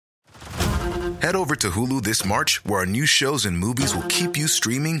Head over to Hulu this March, where our new shows and movies will keep you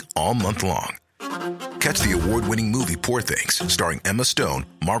streaming all month long. Catch the award-winning movie Poor Things, starring Emma Stone,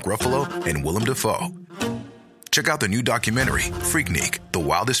 Mark Ruffalo, and Willem Dafoe. Check out the new documentary, Freaknik, The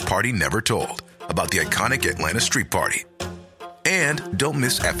Wildest Party Never Told, about the iconic Atlanta Street Party. And don't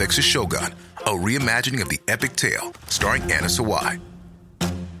miss FX's Shogun, a reimagining of the epic tale, starring Anna Sawai.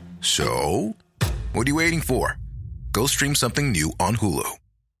 So, what are you waiting for? Go stream something new on Hulu.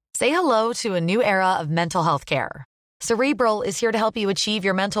 Say hello to a new era of mental health care. Cerebral is here to help you achieve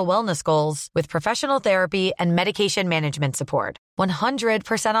your mental wellness goals with professional therapy and medication management support.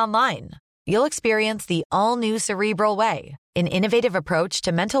 100% online. You'll experience the all-new Cerebral Way, an innovative approach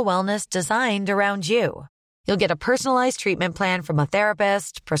to mental wellness designed around you. You'll get a personalized treatment plan from a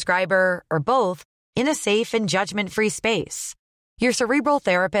therapist, prescriber, or both in a safe and judgment-free space. Your Cerebral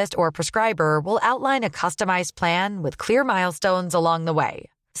therapist or prescriber will outline a customized plan with clear milestones along the way,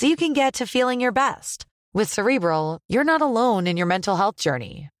 so you can get to feeling your best. With Cerebral, you're not alone in your mental health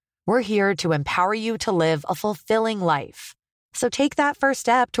journey. We're here to empower you to live a fulfilling life. So take that first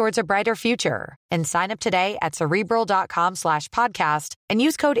step towards a brighter future and sign up today at Cerebral.com/podcast and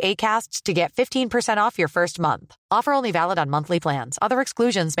use code ACAST to get 15% off your first month. Offer only valid on monthly plans. Other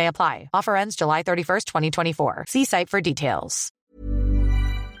exclusions may apply. Offer ends July 31st, 2024. See site for details.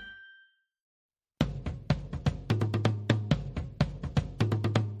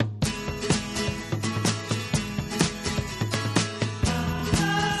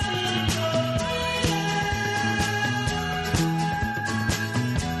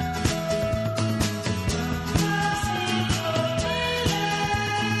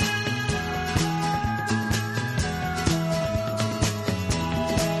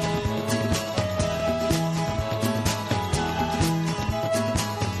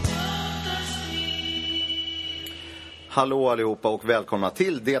 Hallå allihopa och välkomna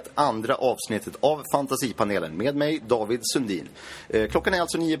till det andra avsnittet av Fantasipanelen med mig, David Sundin. Klockan är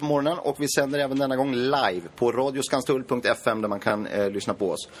alltså 9 på morgonen och vi sänder även denna gång live på radioskanstull.fm där man kan lyssna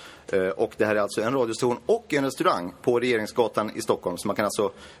på oss. Och det här är alltså en radiostation och en restaurang på Regeringsgatan i Stockholm. Så man kan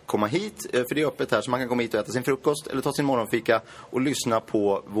alltså komma hit, för det är öppet här, så man kan komma hit och äta sin frukost eller ta sin morgonfika och lyssna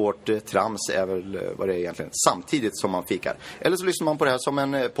på vårt trams, är väl vad det är egentligen, samtidigt som man fikar. Eller så lyssnar man på det här som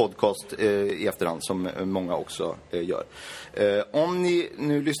en podcast i efterhand, som många också gör. Om ni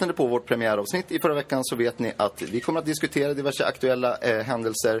nu lyssnade på vårt premiäravsnitt i förra veckan så vet ni att vi kommer att diskutera diverse aktuella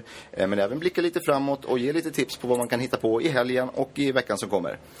händelser, men även blicka lite framåt och ge lite tips på vad man kan hitta på i helgen och i veckan som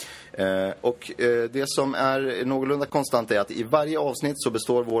kommer. Och det som är någorlunda konstant är att i varje avsnitt så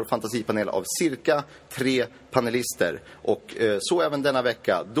består vår fantasipanel av cirka 3 panelister. Och så även denna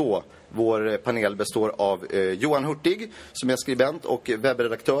vecka, då vår panel består av Johan Hurtig, som är skribent och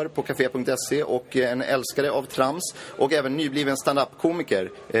webbredaktör på café.se och en älskare av trams, och även nybliven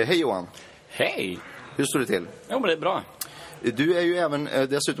stand-up-komiker. Hej Johan. Hej. Hur står det till? Jo, men det är bra. Du är ju även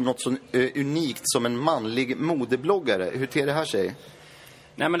dessutom något så unikt som en manlig modebloggare. Hur ter det här sig?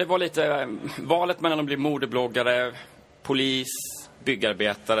 Nej, men det var lite valet mellan att bli modebloggare, polis,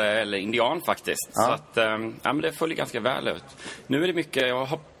 byggarbetare eller indian faktiskt. Ja. Så att, ja, men det följer ganska väl ut. Nu är det mycket, jag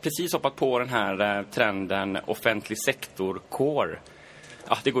har precis hoppat på den här trenden offentlig sektor-core.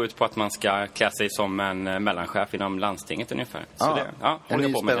 Ja, det går ut på att man ska klä sig som en mellanchef inom landstinget ungefär. Så ja, det, ja, en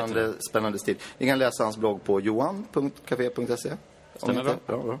ny spännande stil. Ni kan läsa hans blogg på johan.café.se. Stämmer bra.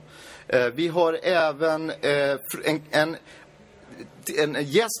 Bra. Vi har även en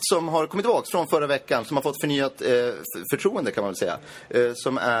gäst som har kommit tillbaka från förra veckan, som har fått förnyat förtroende kan man väl säga,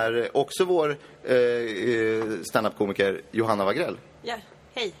 som är också vår stand-up-komiker Johanna Wagrell. Ja,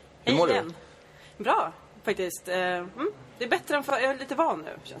 hej. Hur mår du? Bra, faktiskt. Det är bättre än för, jag är lite van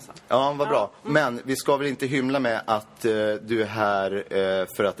nu, känns det. Ja, vad bra. Men vi ska väl inte hymla med att du är här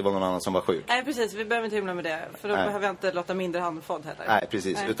för att det var någon annan som var sjuk? Nej, precis. Vi behöver inte hymla med det. För då behöver jag inte låta mindre handfådd heller. Nej,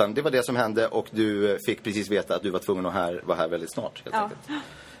 precis. Nej. Utan det var det som hände och du fick precis veta att du var tvungen att vara här väldigt snart, helt enkelt.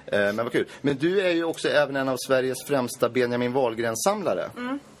 Men vad kul. Men du är ju också även en av Sveriges främsta Benjamin Wahlgren-samlare.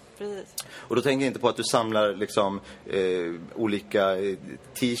 Mm. Precis. Och då tänker jag inte på att du samlar liksom olika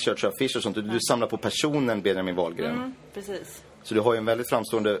t-shirts och affischer och sånt. Du samlar på personen Benjamin Wahlgren. Precis. Så du har ju en väldigt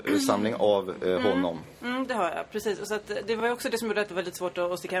framstående samling av honom. Det har jag, precis. Och så att det var ju också det som gjorde det väldigt svårt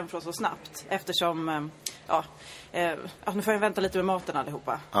att sticka hem från så snabbt. Eftersom, nu får jag vänta lite med maten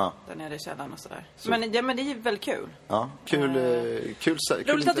allihopa. Ja. Där nere i källaren och sådär. Så. Men det är väldigt kul. Ja, kul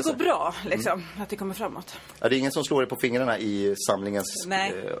roligt att det går bra, liksom. Att det kommer framåt. Ja, det är ingen som slår dig på fingrarna i samlingens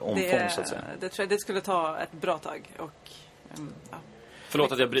omfång, så att säga. Det tror jag det skulle ta ett bra tag. Och,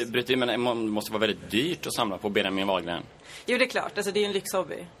 Förlåt att jag bryter in, men det måste vara väldigt dyrt att samla på Benjamin Wahlgren. Jo, det är klart. Alltså, det är ju en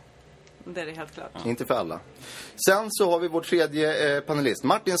lyxhobby. Det är det helt klart. Inte för alla. Sen så har vi vår tredje panelist,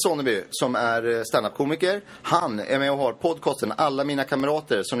 Martin Sonneby, som är stand-up-komiker. Han är med och har podcasten Alla mina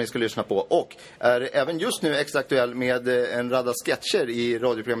kamrater som ni ska lyssna på. Och är även just nu extra aktuell med en radda sketcher i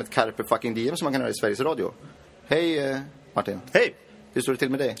radioprogrammet Carpe fucking Diem som man kan höra i Sveriges Radio. Hej Martin. Hej. Hur står det till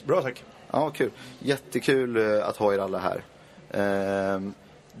med dig? Bra, tack. Ja, kul. Jättekul att ha er alla här.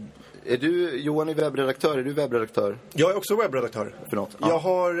 Är du, Johan, är webbredaktör? Är du webbredaktör? Jag är också webbredaktör. För något? Jag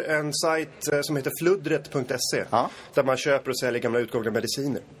har en sajt som heter fluddret.se. Där man köper och säljer gamla utgångna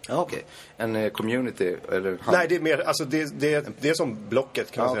mediciner. Ja, okej. En community? Eller Nej, det är mer, alltså det är som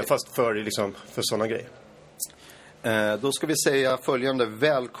Blocket kan man säga. Fast för sådana grejer. Då ska vi säga följande.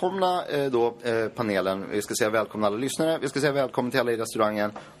 Välkomna panelen. Vi ska säga välkomna alla lyssnare. Vi ska säga välkommen till alla i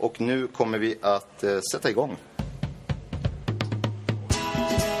restaurangen. Och nu kommer vi att sätta igång.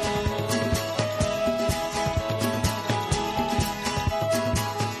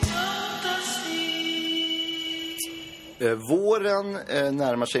 Våren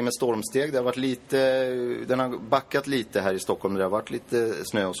närmar sig med stormsteg. Det har varit den har backat lite här i Stockholm. Det har varit lite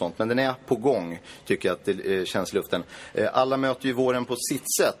snö och sånt. Men den är på gång, tycker jag att det känns i luften. Alla möter ju våren på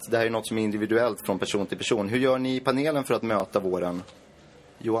sitt sätt. Det här är något som är individuellt från person till person. Hur gör ni i panelen för att möta våren?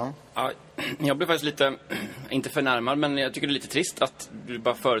 Johan? Ja, jag blir faktiskt lite, inte förnärmad, men jag tycker det är lite trist att du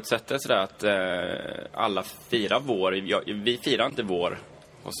bara förutsätter sådär att alla firar vår. Vi firar inte vår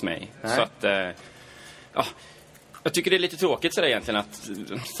hos mig. Nej. Så att, jag tycker det är lite tråkigt sådär egentligen att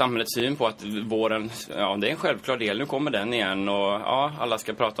samhällets syn på att våren, det är en självklar del. Nu kommer den igen och alla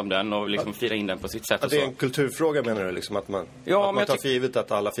ska prata om den och liksom fira in den på sitt sätt. Att det är en kulturfråga, menar du? Liksom, att man tar för givet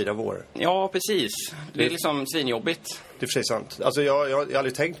att alla firar vår? Ja, precis. Det är liksom svinjobbigt. Det är för sig sant. Alltså jag har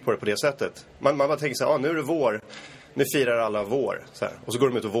aldrig tänkt på det på det sättet. Man bara tänker så här, nu är det vår. Nu firar alla vår. Så här. Och så går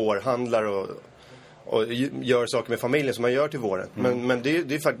de ut och vårhandlar och gör saker med familjen som man gör till våren. Men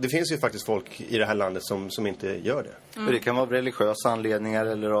det finns ju faktiskt folk i det här landet som inte gör det. Det kan vara av religiösa anledningar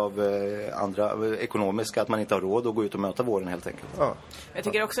eller av andra ekonomiska, att man inte har råd att gå ut och möta våren helt enkelt. Ja. Jag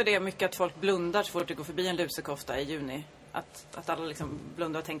tycker också det är mycket att folk blundar så fort det går förbi en lusekofta i juni. Att alla liksom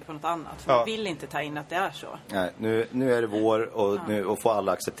blundar och tänker på något annat. För man vill inte ta in att det är så. Nej, nu är det vår och får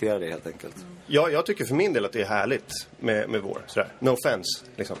alla acceptera det helt enkelt. Ja, jag tycker för min del att det är härligt med vår. Sådär. No offense,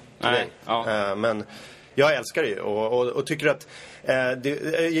 liksom. Nej. Men jag älskar det och tycker att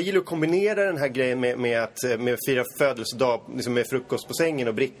jag gillar att kombinera den här grejen med att fira födelsedag liksom med frukost på sängen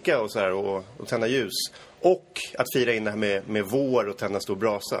och bricka och, så här, och tända ljus. Och att fira in det här med vår och tända stor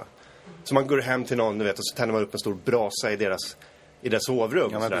brasa. Så man går hem till någon, du vet, och så tänder man upp en stor brasa i deras sovrum.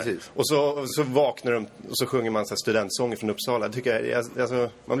 Ja, precis. Och så vaknar de och så sjunger man så här studentsånger från Uppsala. Jag tycker, alltså,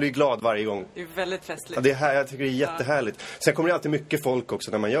 man blir glad varje gång. Det är väldigt festligt. Ja, jag tycker det är jättehärligt. Sen kommer det alltid mycket folk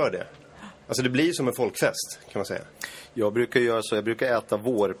också när man gör det. Alltså det blir som en folkfest, kan man säga. Jag brukar göra så. Jag brukar äta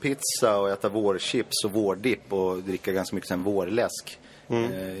vårpizza och äta vårchips och vårdipp och dricka ganska mycket sen vårläsk.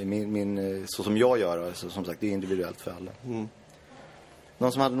 Så som jag gör, alltså, som sagt, det är individuellt för alla.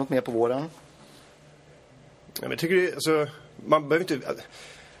 Någon som hade något mer på våren? Ja, men jag tycker det, alltså, man behöver inte.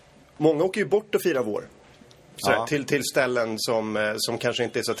 Många åker ju bort och firar vår. Till ställen som kanske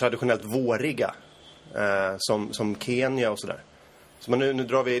inte är så traditionellt våriga. Som Kenya och sådär. Så nu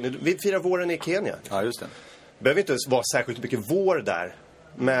drar vi firar våren i Kenya. Ja, just det. Behöver inte vara särskilt mycket vår där.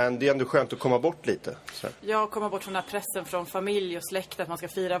 Men det är ändå skönt att komma bort lite. Jag kommer bort från den här pressen från familj och släkt att man ska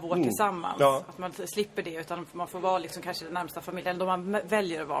fira vår tillsammans. Ja. Att man slipper det, utan man får vara liksom kanske den närmsta familjen då man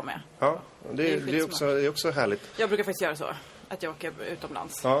väljer att vara med. Ja, det är också härligt. Jag brukar faktiskt göra så, att jag åker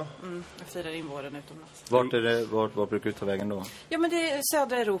utomlands. Ja. Jag firar in våren utomlands. Vart brukar du ta vägen då? Ja, men det är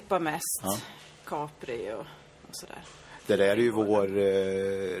södra Europa mest. Ja. Capri och sådär. Det där är ju vår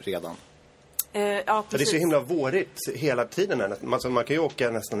redan. Ja, det är så himla vårigt hela tiden. Man kan ju åka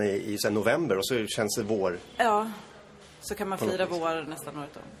nästan i november och så känns det vår. Ja, så kan man fira vår nästan året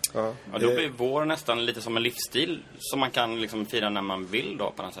om. Ja, då blir vår nästan lite som en livsstil som man kan liksom fira när man vill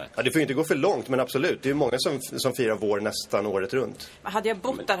då på något sätt. Ja, det får ju inte gå för långt, men absolut. Det är många som firar vår nästan året runt. Men hade jag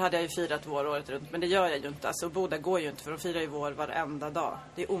bott där hade jag ju firat vår året runt, men det gör jag ju inte. Alltså bo där går ju inte, för de firar ju vår varenda dag.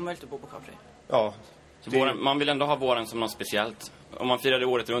 Det är omöjligt att bo på Capri. Ja. Man vill ändå ha våren som något speciellt. Om man firar det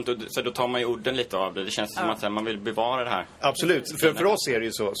året runt, så då tar man ju udden lite av det. Det känns som att man vill bevara det här. Absolut. För oss är det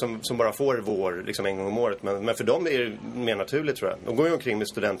ju så, som bara får vår liksom en gång om året. Men för dem är det mer naturligt, tror jag. De går ju omkring med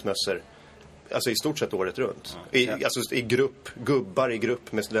studentmössor, alltså i stort sett året runt. Alltså i grupp, gubbar i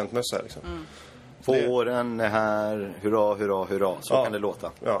grupp med studentmössor. Liksom. Våren är här, hurra, hurra, hurra. Så kan det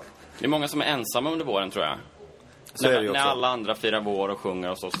låta. Ja. Det är många som är ensamma under våren, tror jag. När alla andra firar vår och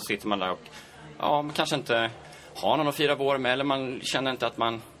sjunger och så sitter man där och man kanske inte har någon att fira vår med, eller man känner inte att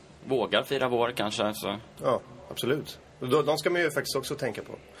man vågar fira vår kanske. Så. Ja, absolut. De ska man ju faktiskt också tänka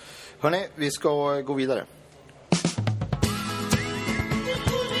på. Hörrni, vi ska gå vidare.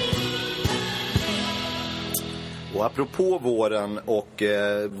 Och apropå våren och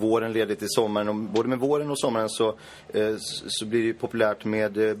våren leder till sommaren, och både med våren och sommaren så blir det populärt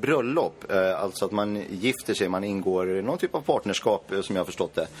med bröllop. Alltså att man gifter sig, man ingår någon typ av partnerskap som jag har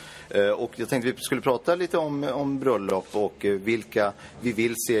förstått det. Och jag tänkte vi skulle prata lite om bröllop och vilka vi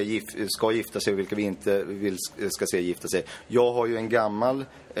vill se ska gifta sig och vilka vi inte vill ska se gifta sig. Jag har ju en gammal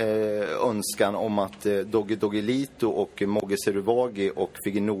önskan om att Dogge Doggelito och Mogge Seruvagi och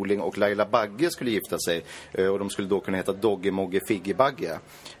Figge Norling och Laila Bagge skulle gifta sig, och de skulle då kunna heta Dogge, Mogge, Figge, Bagge.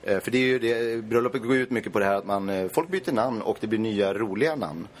 För det är ju det, bröllopet går ut mycket på det här att folk byter namn och det blir nya roliga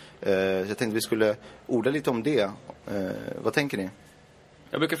namn. Så jag tänkte vi skulle orda lite om det. Vad tänker ni?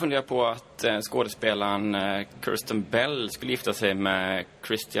 Jag brukar fundera på att skådespelaren Kirsten Bell skulle gifta sig med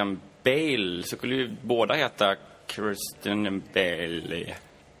Christian Bale, så skulle ju båda heta Kirsten Bale.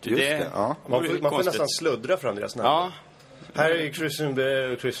 Just det, ja. Man får nästan sluddra fram deras namn. Ja. Här är ju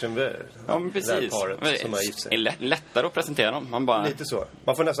Christian Bale. Ja, men precis. Paret som har gift sig. Lättare att presentera dem. Lite så.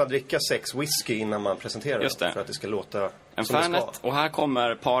 Man får nästan dricka 6 whisky innan man presenterar Just det. dem. För att det ska låta en som det fanet, ska. och här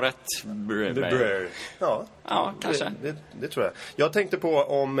kommer paret Brr. Ja, kanske. Det tror jag. Jag tänkte på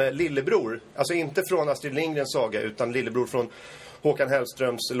om Lillebror. Alltså inte från Astrid Lindgrens saga, utan Lillebror från Håkan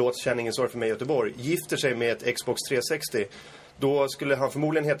Hellströms låt Känningen sorg för mig Göteborg. Gifter sig med ett Xbox 360. Då skulle han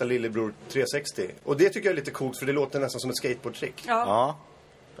förmodligen heta Lillebror 360. Och det tycker jag är lite coolt, för det låter nästan som ett skateboardtrick. Ja.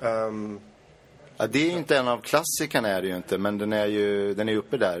 Ja, det är ju inte en av klassikerna, är det ju inte, men den är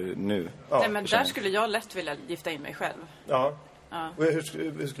uppe där nu. Ja, nej, men där skulle jag lätt vilja gifta in mig själv. Ja. Och hur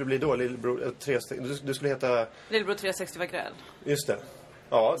skulle det bli då? Lillebror 360? Du skulle heta Lillebror 360 var gräl. Just det.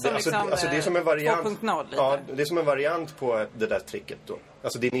 Ja, det, alltså det är som en variant. 2.0 lite. Ja, det är som en variant på det där tricket då.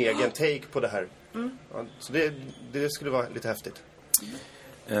 Alltså din egen take på det här. Ja, så det skulle vara lite häftigt.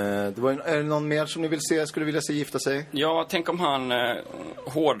 Är det någon mer som ni skulle vilja se gifta sig? Ja, tänk om han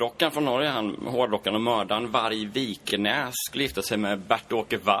hårdrockaren från Norge, hårdrockaren och mördaren Varg Vikenäs skulle gifta sig med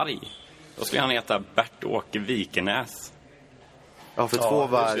Bert-Åke Varg. Då skulle han heta Bert-Åke Vikenäs. Ja, för 2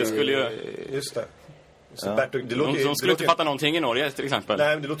 varg. Just det. Så Ja. De skulle inte fatta någonting i Norge till exempel. Nej,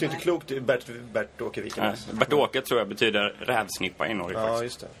 men det låter ju inte klokt. Bert-Åke Vikenäs. Bert-Åke tror jag betyder rävsnippa i Norge. Ja,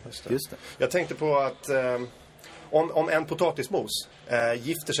 just det. Jag tänkte på att om en potatismos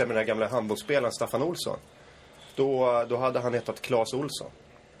gifter sig med den här gamla handbollsspelaren Staffan Olsson, då hade han hetat Claes Olsson.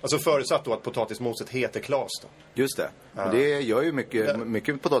 Alltså förutsatt då att potatismoset heter Claes då. Just det. Ja. Och det gör ju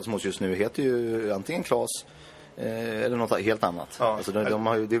mycket potatismos just nu heter ju antingen Claes eller något helt annat. Ja. Alltså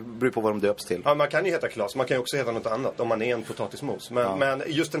det beror på vad de döps till. Ja, man kan ju heta Claes. Man kan ju också heta något annat om man är en potatismos. Men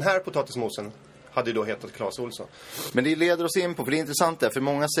just den här potatismosen hade ju då hetat Claes Olsson. Men det leder oss in på, för det är intressant där, för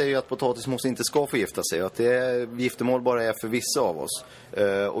många säger ju att potatismos inte ska få gifta sig, och att giftermål bara är för vissa av oss.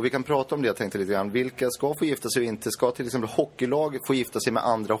 Och vi kan prata om det, jag tänkte lite grann. Vilka ska få gifta sig och inte? Ska till exempel hockeylag få gifta sig med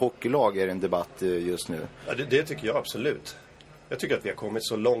andra hockeylag? Är det en debatt just nu? Ja, det tycker jag absolut. Jag tycker att vi har kommit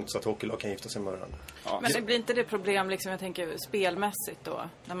så långt så att hockeylag kan gifta sig med varandra. Ja. Men det blir inte det problem, liksom, jag tänker spelmässigt då,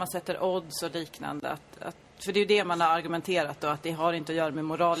 när man sätter odds och liknande, för det är ju det man har argumenterat då, att det har inte att göra med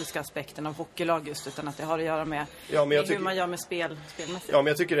moraliska aspekten av hockeylag just, utan att det har att göra med, hur man gör med spelmässigt. Ja, men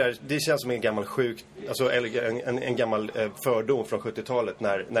jag tycker det känns som en gammal en gammal fördom från 70-talet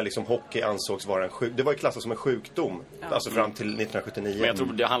när liksom hockey ansågs vara det var ju klassat som en sjukdom, alltså fram till 1979. Men jag tror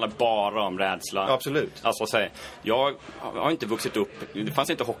det handlar bara om rädsla. Absolut. Alltså jag har inte vuxit upp, det fanns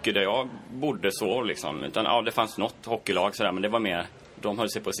inte hockey där jag bodde så liksom, utan det fanns något hockeylag sådär, men det var mer, de höll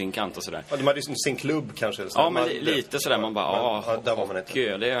sig på sin kant och sådär. Ja, de hade ju sin klubb kanske. Ja, men lite sådär, man bara, där var man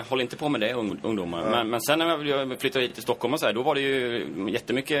hockey, det håller inte på med det, ungdomar. Ja. Men sen när jag flyttade hit till Stockholm och sådär, då var det ju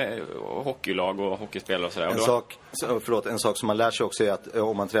jättemycket hockeylag och hockeyspelare och sådär. En sak som man lär sig också är att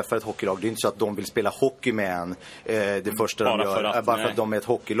om man träffar ett hockeylag, det är inte så att de vill spela hockey med en det första de gör, bara för att de är ett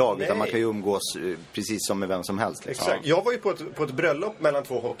hockeylag. Nej. Utan man kan ju umgås precis som med vem som helst. Liksom. Exakt. Jag var ju på ett bröllop mellan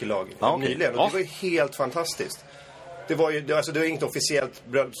 2 hockeylag nyligen, och det var ju helt fantastiskt. Det var ju inget officiellt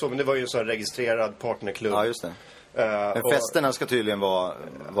bröllop, men det var ju en sån registrerad partnerklubb. Ja, just det. Men festerna ska tydligen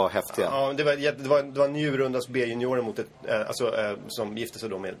vara häftiga. Ja, det var Njurundas B-juniorer mot som gifte sig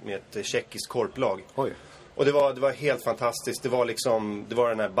då med ett tjeckiskt korplag. Oj. Och det var helt fantastiskt. Det var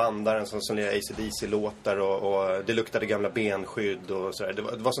den här bandaren som lirade AC/DC-låtar och det luktade gamla benskydd och så där. Det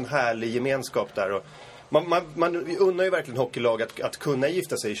var sån härlig gemenskap där, och man unnar ju verkligen hockeylag att kunna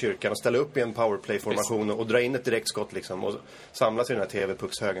gifta sig i kyrkan och ställa upp i en powerplay-formation och dra in ett direktskott liksom, och samlas i den här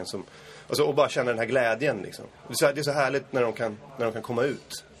TV-puckshögen och bara känna den här glädjen liksom. Det är så härligt när de kan komma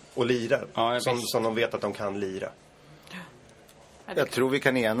ut och lira, som de vet att de kan lira. Jag tror vi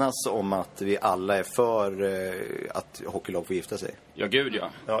kan enas om att vi alla är för att hockeylag får gifta sig. Ja, gud ja.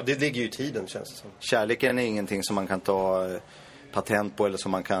 Ja, det ligger ju i tiden, känns det som. Kärleken är ingenting som man kan ta patent på eller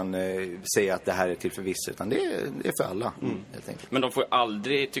som man kan säga att det här är till för vissa, utan det är för alla, helt enkelt. Men de får ju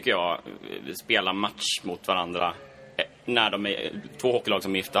aldrig, tycker jag, spela match mot varandra när de är två hockeylag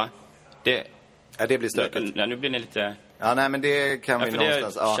som är gifta. Det blir stökigt. Nu blir ni lite... Ja, nej, men det kan vi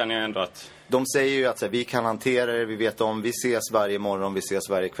någonstans... Det känner jag ändå att... De säger ju att så här, vi kan hantera det, vi vet om, vi ses varje morgon, vi ses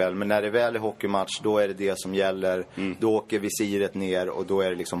varje kväll. Men när det väl är hockeymatch, då är det som gäller. Då åker visiret ner och då är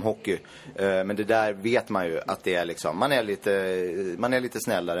det liksom hockey. Men det där vet man ju att det är liksom, man är lite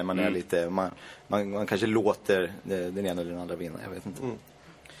snällare, man är lite, man kanske låter den ena eller den andra vinna, jag vet inte.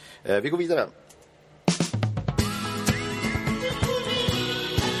 Vi går vidare.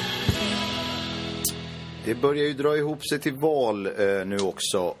 Det börjar ju dra ihop sig till val nu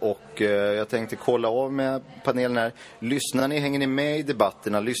också, och jag tänkte kolla av med panelen här. Lyssnar ni, hänger ni med i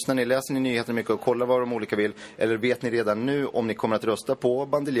debatterna? Lyssnar ni, läser ni nyheter mycket och kollar vad de olika vill? Eller vet ni redan nu om ni kommer att rösta på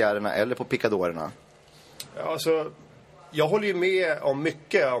bandeljärerna eller på pickadorerna? Ja, alltså, jag håller ju med om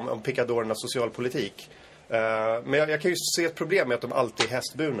mycket om pickadorernas socialpolitik. Men jag kan ju se ett problem med att de alltid är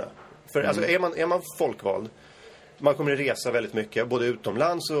hästburna. För alltså, är man folkvald, man kommer att resa väldigt mycket, både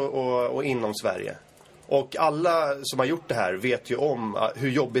utomlands och inom Sverige. Och alla som har gjort det här vet ju om hur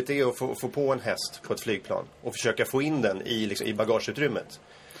jobbigt det är att få på en häst på ett flygplan och försöka få in den i bagageutrymmet.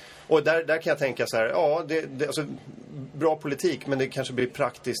 Och där kan jag tänka så här, ja, det alltså, bra politik, men det kanske blir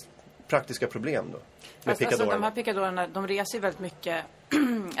praktiska problem då. Fast alltså, de här pickadorerna, de reser ju väldigt mycket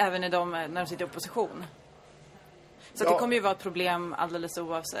även när de sitter i opposition. Så det kommer ju vara ett problem alldeles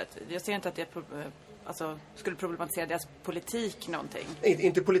oavsett. Jag ser inte att det är skulle problematisera deras politik någonting.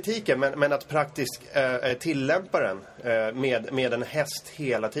 Inte politiken, men att praktiskt tillämpa den med en häst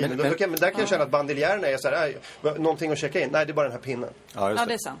hela tiden. Men där kan jag känna att bandeljärerna är så här, någonting att checka in. Nej, det är bara den här pinnen. Ja,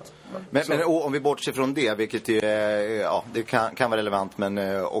 det är sant. Men om vi bortser från det, vilket ju det kan vara relevant,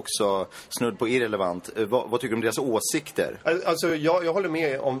 men också snudd på irrelevant. Vad tycker du om deras åsikter? Alltså, jag håller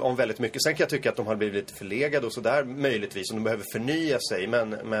med om väldigt mycket. Sen kan jag tycka att de har blivit lite förlegade och sådär, möjligtvis. Om de behöver förnya sig,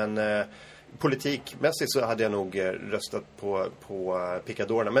 men politikmässigt så hade jag nog röstat på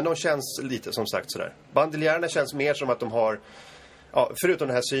pickadorerna. Men de känns lite, som sagt, sådär. Bandeljärerna känns mer som att de har, förutom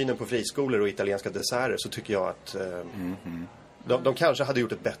den här synen på friskolor och italienska desserter, så tycker jag att de kanske hade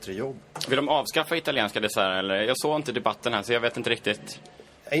gjort ett bättre jobb. Vill de avskaffa italienska desserter? Eller? Jag såg inte debatten här, så jag vet inte riktigt.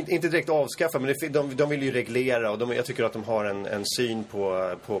 Inte direkt avskaffa, men de vill ju reglera, och jag tycker att de har en syn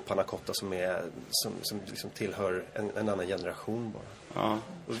på panna cotta som liksom tillhör en annan generation bara. Ja.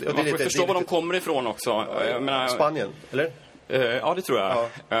 Och man får förstå var de kommer ifrån också. Jag menar, Spanien, eller? Ja, det tror jag.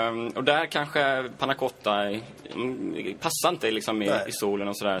 Ja. Och där kanske panna cotta passar inte liksom i solen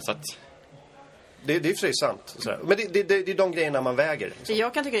och sådär, så att... Det är för sig sant. Men det är de grejerna man väger. Det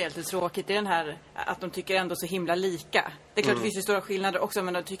jag kan tycka är lite tråkigt är den här att de tycker ändå så himla lika. Det är klart det finns ju stora skillnader också,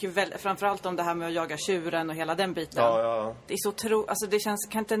 men de tycker framförallt om det här med att jaga tjuren och hela den biten. Ja. Det är så alltså det känns,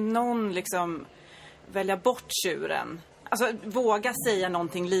 kan inte någon liksom välja bort tjuren? Alltså våga säga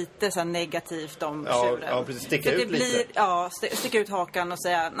någonting lite så här negativt om tjuren. Ja, precis. Sticka ut lite. Sticka ut hakan och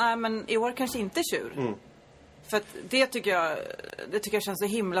säga, nej men i år kanske inte tjur. För att det tycker jag känns så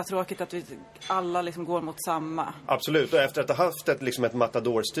himla tråkigt att vi alla liksom går mot samma. Absolut, och efter att ha haft ett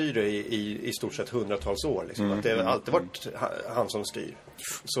matadorstyre i stort sett hundratals år. Liksom, att det alltid varit han som styr.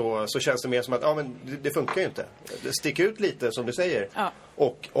 Så känns det mer som att men det funkar ju inte. Stick ut lite, som du säger,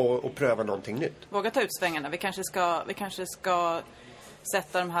 och pröva någonting nytt. Våga ta ut svängarna. Vi kanske ska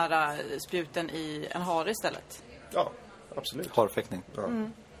sätta de här spjuten i en hare istället. Ja, absolut. Harfäktning. Ja.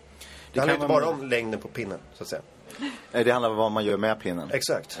 Det handlar inte bara om längden på pinnen, så att säga. Det handlar om vad man gör med pinnen.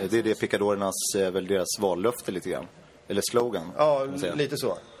 Exakt. Det är det pickadorernas, väl deras vallöfte lite grann. Eller slogan. Ja, lite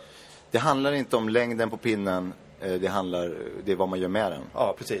så. Det handlar inte om längden på pinnen. Det är vad man gör med den.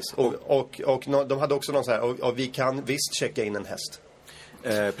 Ja, precis. Och de hade också någon så här, och vi kan visst checka in en häst.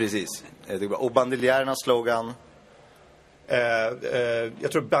 Precis. Och bandeljärernas slogan...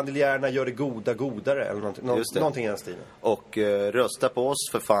 jag tror bandeljärerna gör det goda godare eller någonting i den stilen. Och rösta på oss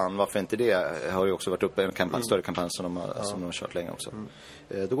för fan, varför inte det? Har ju också varit uppe en större kampanj som de har kört länge också.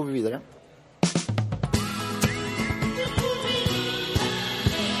 Då går vi vidare.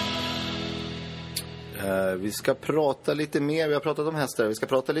 Vi ska prata lite mer, vi har pratat om hästar, vi ska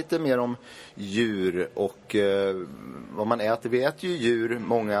prata lite mer om djur och vad man äter. Vi äter ju djur,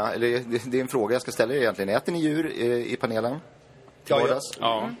 många, eller det är en fråga jag ska ställa egentligen. Äter ni djur i panelen?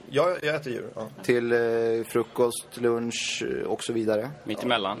 Jag äter djur. Ja. Till frukost, lunch och så vidare? Mitt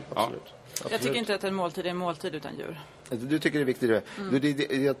emellan, Absolut. Jag tycker inte att en måltid är en måltid utan djur. Du tycker det är viktigt.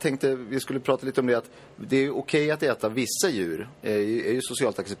 Jag tänkte vi skulle prata lite om det, att det är okej att äta vissa djur, är ju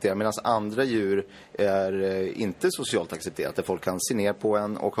socialt accepterat, medan andra djur är inte socialt accepterat, där folk kan se ner på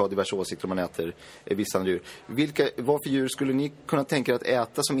en och ha diverse åsikter om man äter vissa andra djur. Vad för djur skulle ni kunna tänka er att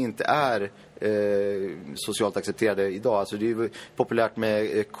äta som inte är socialt accepterade idag? Alltså det är ju populärt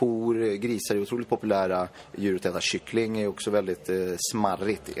med kor, grisar är otroligt populära djur att äta. Kyckling är också väldigt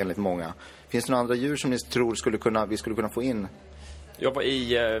smarrigt enligt många. Finns det några andra djur som ni tror vi skulle kunna få in? Jag var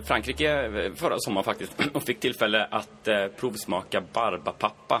i Frankrike förra sommaren faktiskt och fick tillfälle att provsmaka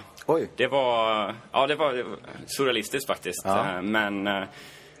barbapapa. Oj. Det var surrealistiskt faktiskt. Ja. Men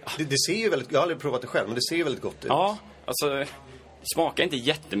det ser ju väldigt, jag har aldrig provat det själv, men det ser ju väldigt gott ut. Ja, alltså smakar inte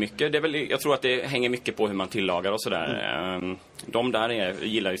jättemycket. Det är väl, jag tror att det hänger mycket på hur man tillagar och sådär. De där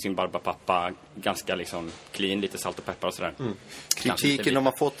gillar ju sin barbapapa ganska liksom clean, lite salt och peppar och sådär. Kritiken de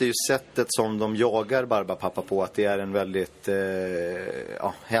har fått är ju sättet som de jagar barbapapa på, att det är en väldigt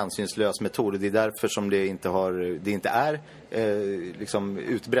hänsynslös metod. Det är därför som det inte är liksom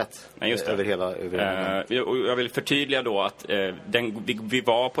utbrett över hela jag vill förtydliga då att vi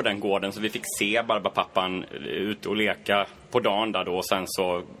var på den gården, så vi fick se barbapappan ut och leka på dagen där då, och sen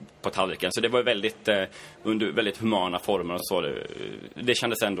så på tallriken. Så det var väldigt under väldigt humana former och så. Det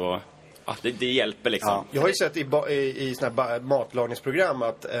kändes ändå att det hjälper liksom. Ja. Jag har ju sett i såna här matlagningsprogram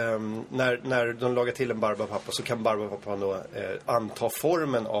att när de lagar till en barbapapa så kan barbapappan då anta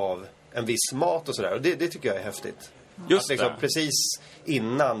formen av en viss mat och sådär. Och det tycker jag är häftigt. Just att liksom, precis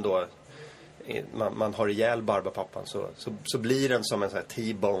innan då man har ihjäl barbapappan så blir den som en sån här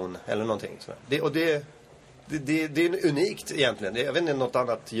T-bone eller någonting sådär. Det är unikt egentligen. Jag vet inte något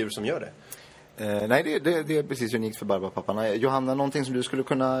annat djur som gör det. Nej, det är precis unikt för barbapappan. Johanna, någonting som du skulle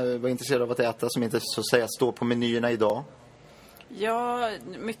kunna vara intresserad av att äta som inte så att säga står på menyerna idag? Ja,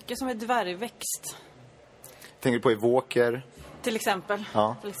 mycket som är dvärgväxt. Tänker du på evåker? Till exempel.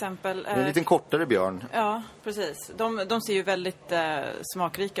 Ja. Till exempel. Det är en liten kortare björn. Ja, precis. De ser ju väldigt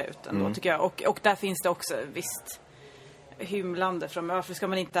smakrika ut ändå, tycker jag. Och där finns det också visst hymlande från. Varför ska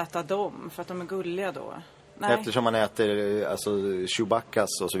man inte äta dem? För att de är gulliga då? Nej. Eftersom man äter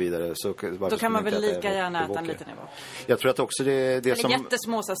Chewbaccas och så vidare. Då kan man väl lika gärna äta en liten evok. Jag tror att också det som...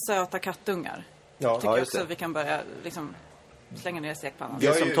 jättesmå söta kattungar. Ja, tycker jag också vi kan börja liksom slänga ner stekpannan.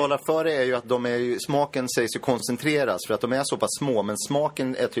 Det som talar för det är ju att smaken sägs ju koncentreras för att de är så pass små, men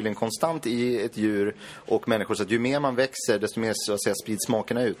smaken är tydligen konstant i ett djur och människor, så att ju mer man växer desto mer så att säga sprids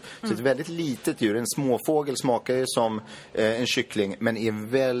smakerna ut. Så ett väldigt litet djur, en småfågel, smakar ju som en kyckling men i en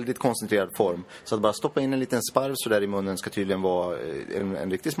väldigt koncentrerad form. Så att bara stoppa in en liten sparv så där i munnen ska tydligen vara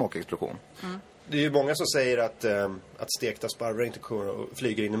en riktig smakexplosion. Det är ju många som säger att stekta sparvar inte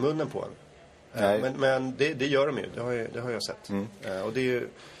flyger in i munnen på en. Men det gör de ju. Det har jag sett. Och det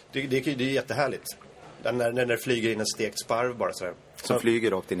är jättehärligt. När det flyger in en stekt sparv bara sådär. Som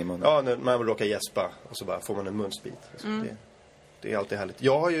flyger rakt in i munnen. Ja, när man råkar gäspa och så bara får man en munsbit. Det är alltid härligt.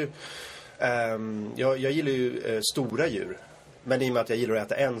 Jag har ju jag gillar ju stora djur. Men i och med att jag gillar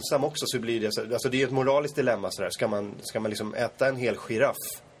att äta ensam också så blir det så, alltså det är ett moraliskt dilemma sådär. Ska man liksom äta en hel giraff?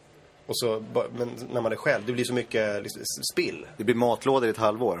 Och så, men när man är själv, det blir så mycket spill. Det blir matlådor i ett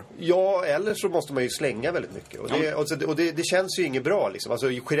halvår. Ja, eller så måste man ju slänga väldigt mycket. Och det känns ju inget bra liksom. Alltså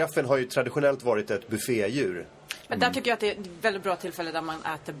giraffen har ju traditionellt varit ett buffédjur. Men där tycker jag att det är ett väldigt bra tillfälle där man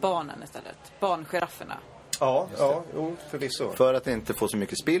äter barnen istället. Barngirafferna. Ja, förvisso. För att inte få så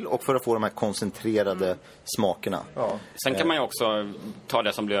mycket spill och för att få de här koncentrerade smakerna. Ja. Sen kan man ju också ta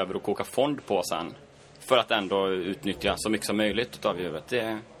det som blir över och koka fond på sen. För att ändå utnyttja så mycket som möjligt av djuret. Det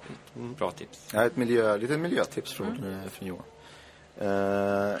är bra tips. Ja, lite miljötips från Johan.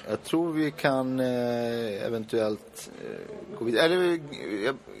 Jag tror vi kan eventuellt gå vidare. Eller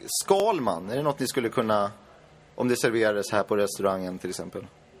skalman, är det något ni skulle kunna, om det serverades här på restaurangen till exempel?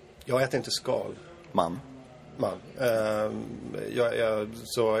 Jag äter inte skal. Man.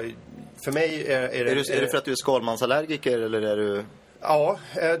 Så för mig är det... Är det för att du är skalmansallergiker eller är du... Ja,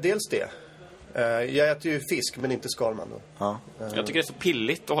 dels det. Jag äter ju fisk men inte skalman då. Ja. Jag tycker det är så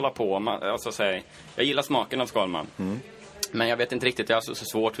pilligt att hålla på. Alltså, jag gillar smaken av skalman. Men jag vet inte riktigt, det är alltså så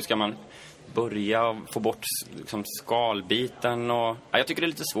svårt. Hur ska man börja få bort liksom, skalbiten? Jag tycker det är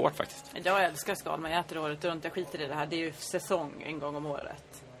lite svårt faktiskt. Jag älskar skalman, jag äter året runt. Jag skiter i det här. Det är ju säsong en gång om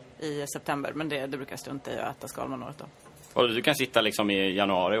året i september. Men det brukar jag strunta i att äta skalman året då. Och du kan sitta liksom i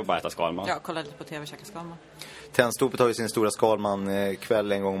januari och bara äta skalman. Ja, kolla lite på tv och käka skalman. Tennstopet har ju sin stora skalman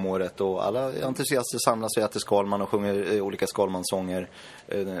kväll en gång om året och alla entusiaster samlas och äter skalman och sjunger olika skalmansånger.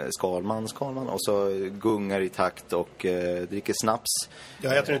 Skalman och så gungar i takt och dricker snaps.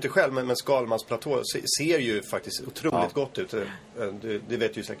 Jag äter inte själv, men skalmansplatå ser ju faktiskt otroligt gott ut. Det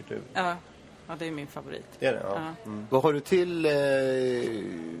vet ju säkert du. Ja, Ja, det är min favorit. Det är det, ja. Vad har du till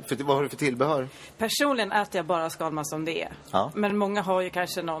vad har du för tillbehör? Personligen äter jag bara Skalman som det är. Ja. Men många har ju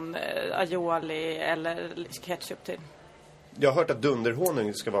kanske någon aioli eller ketchup till. Jag har hört att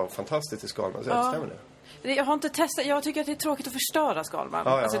dunderhonung ska vara fantastiskt i Skalman. Stämmer det? Jag har inte testat. Jag tycker att det är tråkigt att förstöra Skalman.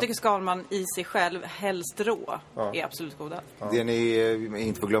 Ja. Alltså jag tycker Skalman i sig själv, helst rå, är absolut goda. Ja. Det ni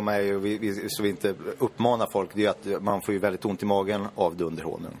inte får glömma är ju, så vi inte uppmanar folk, det är att man får ju väldigt ont i magen av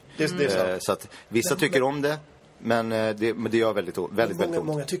dunderhonung. Det är sant. Så att vissa tycker om det. Men det gör väldigt ont.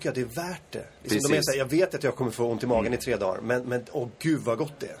 Många tycker att det är värt det. Liksom de är så här, jag vet att jag kommer få ont i magen i 3 dagar. Men gud vad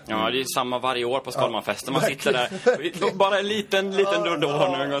gott det är. Ja, det är samma varje år på Skalmanfesten. Man sitter där, bara en liten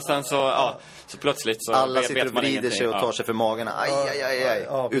dunderhonung. Och sen så plötsligt så alla sitter och vrider sig och tar sig för magen. Aj.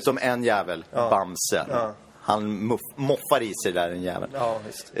 Utom en jävel, Bamse. Ja. Han moffar i sig där, en jävel. Ja,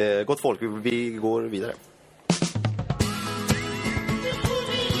 visst. Gott folk, vi går vidare.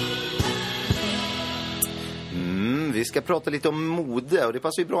 Vi ska prata lite om mode, och det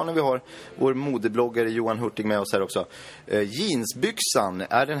passar ju bra när vi har vår modebloggare Johan Hurtig med oss här också. Jeansbyxan,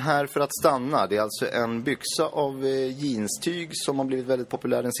 är den här för att stanna? Det är alltså en byxa av jeanstyg som har blivit väldigt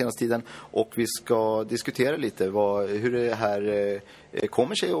populär den senaste tiden. Och vi ska diskutera lite hur det här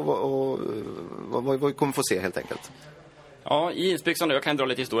kommer sig och vad vi kommer få se helt enkelt. Ja, jeansbyxan då, jag kan dra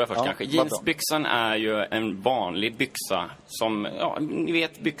lite historia först kanske. Jeansbyxan är ju en vanlig byxa som, ni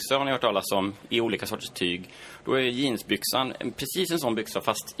vet, byxor har ni hört talas om i olika sorters tyg. Då är jeansbyxan precis en sån byxa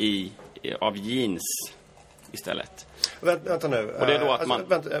fast av jeans istället. Vänta nu. Och det är då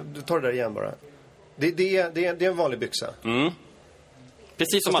att du tar det där igen bara. Det är en vanlig byxa.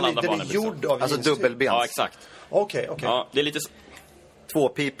 Precis som alla andra vanliga byxor. Den är gjord av alltså dubbelbens. Ja, exakt. Okej. Ja, det är lite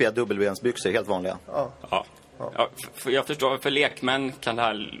tvåpipiga dubbelbensbyxor, helt vanliga. Ja. Ja, jag förstår, för lekmän kan det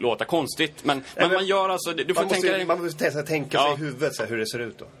här låta konstigt, men man gör alltså, du får tänka dig... Man måste tänka sig i huvudet så här, hur det ser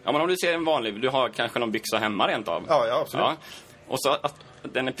ut då. Ja, men om du ser en vanlig, du har kanske någon byxa hemma rent av. Ja, absolut. Ja. Och så att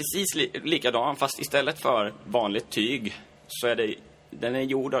den är precis likadan, fast istället för vanligt tyg så den är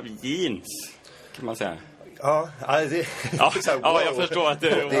gjord av jeans, kan man säga. Ja, jag förstår att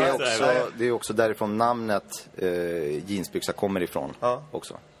det är också därifrån namnet jeansbyxa kommer ifrån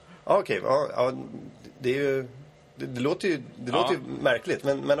också. Okej, det låter ju märkligt,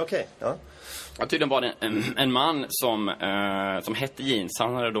 men okej. Ja. Ja, tydligen var det en man som hette Jeans.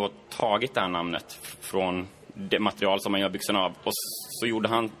 Han hade då tagit det här namnet från det material som man gör byxorna av. Och så gjorde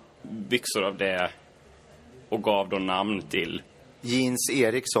han byxor av det och gav då namn till Jeans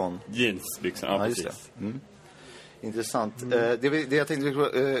Eriksson. Jeansbyxorna, ja, precis. Intressant. Det jag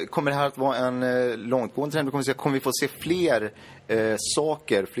tänkte, kommer det här att vara en långtgående trend? Kommer vi få se fler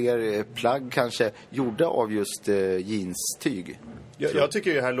saker, fler plagg kanske gjorda av just jeanstyg? Jag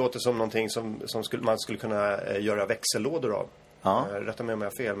tycker det här låter som någonting som man skulle kunna göra växellådor av. Ja. Rätta mig om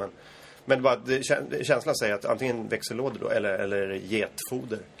jag har fel, men bara känslan säger att antingen växellådor då, eller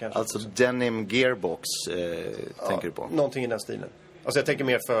getfoder kanske. Alltså denim gearbox tänker du på? Någonting i den stilen. Alltså jag tänker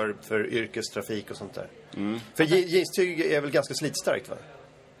mer för yrkestrafik och sånt där. För jeanstyg är väl ganska slitstarkt, va?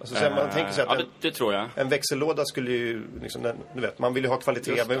 Alltså, så man tänker sig att det tror jag. En växellåda skulle ju liksom, du vet, man vill ju ha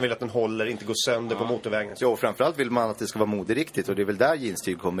kvalitet, man vill att den håller, inte går sönder på motorvägen. Ja, och framförallt vill man att det ska vara moderiktigt, och det är väl där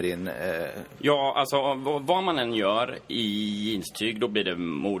jeanstyg kommer in. Ja, alltså vad man än gör i jeanstyg, då blir det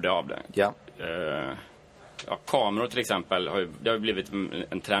mode av det. Ja. Kameror till exempel det har blivit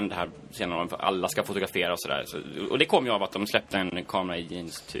en trend här senare, för alla ska fotografera och sådär. Och det kom ju av att de släppte en kamera i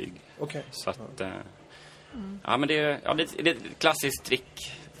jeanstyg. Okej. Så att ja, men det är ett klassiskt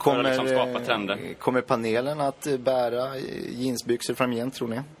trick för att liksom skapa trender. Kommer panelen att bära jeansbyxor framgent, tror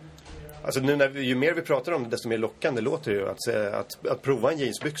ni? Alltså nu ju mer vi pratar om, desto mer lockande låter det ju att prova en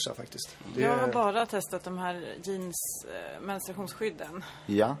jeansbyxa faktiskt. Jag har bara testat de här menstruationsskydden.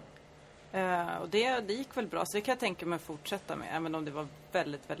 Ja. Och det gick väl bra, så det kan jag tänka mig att fortsätta med, även om det var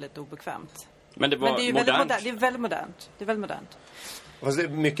väldigt, väldigt obekvämt. Men det är ju det är väldigt modernt. Fast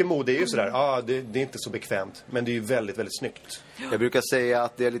mycket mode är ju sådär, det är inte så bekvämt, men det är ju väldigt, väldigt snyggt. Jag brukar säga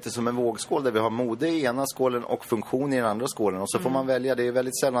att det är lite som en vågskål där vi har mode i ena skålen och funktion i den andra skålen. Och så får man välja, det är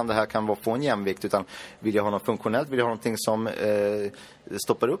väldigt sällan det här kan få en jämvikt, utan vill jag ha något funktionellt, vill jag ha någonting som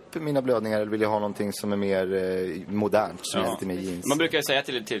stoppar upp mina blödningar, eller vill jag ha någonting som är mer modernt, som är lite mer jeans. Man brukar säga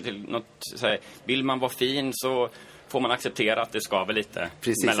till något såhär, vill man vara fin så får man acceptera att det skaver lite.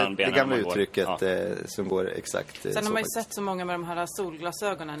 Precis, mellan benen. Det gamla uttrycket som går exakt. Sen har man ju sett så många med de här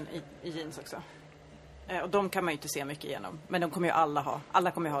solglasögonen i jeans också. Och de kan man ju inte se mycket igenom. Men de kommer ju alla ha.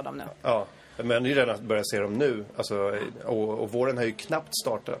 Alla kommer ju ha dem nu. Ja, men det är redan att börja se dem nu. Alltså, och våren har ju knappt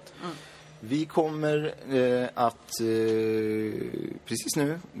startat. Vi kommer att precis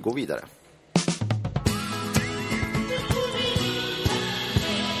nu gå vidare.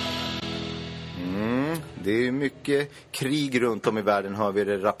 Det är ju mycket krig runt om i världen, hör vi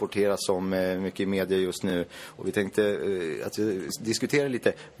det rapporteras om mycket i media just nu. Och vi tänkte att diskutera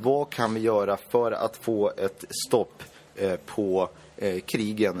lite, vad kan vi göra för att få ett stopp på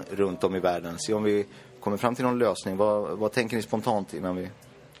krigen runt om i världen? Se om vi kommer fram till någon lösning. Vad tänker ni spontant innan vi...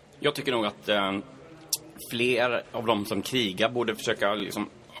 Jag tycker nog att fler av dem som krigar borde försöka liksom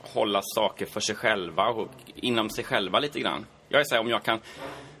hålla saker för sig själva och inom sig själva lite grann. Jag är så här, om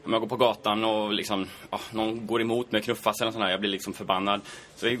jag går på gatan och liksom, någon går emot mig, knuffas eller sån här, jag blir liksom förbannad.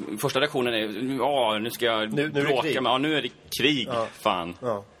 Så första reaktionen är, nu ska jag bråka med, nu är det krig, fan.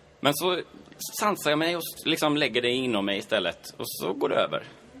 Ja. Men så sansar jag mig och liksom lägger det inom mig istället. Och så går det över.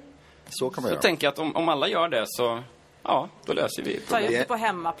 Så kan man göra. Så tänker jag att om alla gör det så... Ja, då löser vi. Ta upp det på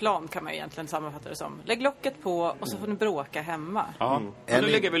hemmaplan kan man egentligen sammanfatta det som. Lägg locket på och så får ni bråka hemma. Ja, nu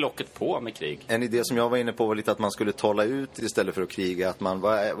lägger vi locket på med krig. En idé som jag var inne på var lite att man skulle tala ut istället för att kriga. Att man,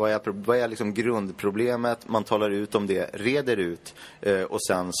 vad är liksom grundproblemet? Man talar ut om det, reder ut och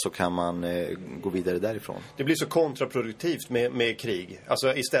sen så kan man gå vidare därifrån. Det blir så kontraproduktivt med krig.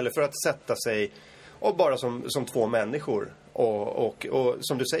 Alltså istället för att sätta sig och bara som två människor och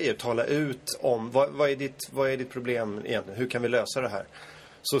som du säger, tala ut om vad är ditt problem egentligen? Hur kan vi lösa det här?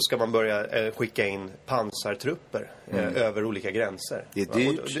 Så ska man börja skicka in pansartrupper över olika gränser. Det är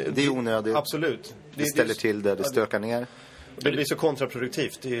dyrt, det är onödigt. Absolut. Det ställer till det stökar ner. Det blir så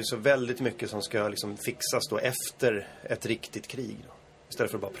kontraproduktivt. Det är så väldigt mycket som ska liksom fixas då efter ett riktigt krig då.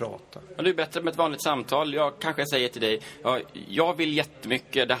 Istället för att bara prata. Ja, det är bättre med ett vanligt samtal. Jag kanske säger till dig, jag vill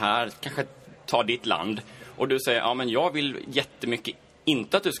jättemycket det här, kanske ta ditt land. Och du säger, men jag vill jättemycket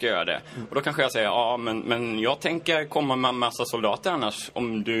inte att du ska göra det. Och då kanske jag säger, men jag tänker komma med en massa soldater annars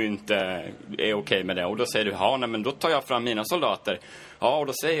om du inte är okej med det. Och då säger du, men då tar jag fram mina soldater. Ja, och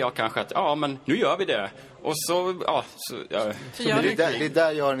då säger jag kanske att, men nu gör vi det. Och så, det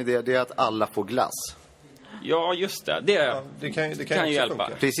där jag har en idé, det är att alla får glass. Ja, just det. Det kan ju hjälpa.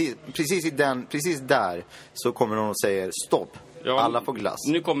 Precis där så kommer någon och säger stopp. Ja, alla får glass.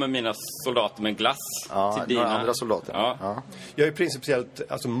 Nu kommer mina soldater med glass till dina andra soldater. Ja. Jag är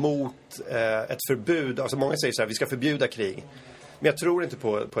principiellt mot ett förbud. Alltså många säger så här, vi ska förbjuda krig. Men jag tror inte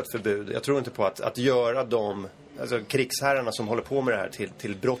på ett förbud. Jag tror inte på att göra de krigsherrarna som håller på med det här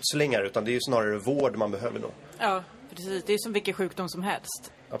till brottslingar. Utan det är ju snarare vård man behöver då. Ja, precis. Det är som vilken sjukdom som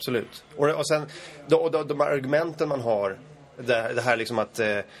helst. Absolut. Och sen de argumenten man har, det här liksom att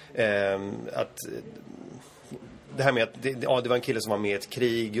det här med att det var en kille som var med i ett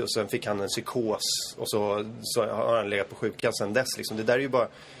krig och sen fick han en psykos och så har han legat på sjukan sen dess liksom. Det där är ju bara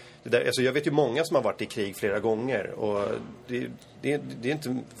alltså jag vet ju många som har varit i krig flera gånger och det är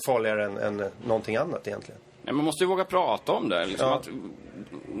inte farligare än någonting annat egentligen. Nej, man måste ju våga prata om det liksom, att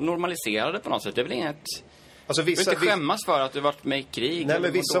normalisera det på något sätt. Det är väl inget... Alltså du inte skämmas för att du varit med i krig. Nej,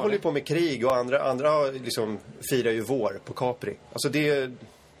 men vissa håller ju på med krig och andra liksom firar ju vår på Capri. Alltså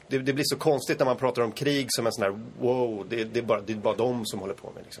det blir så konstigt när man pratar om krig som en sån här wow, det är bara de som håller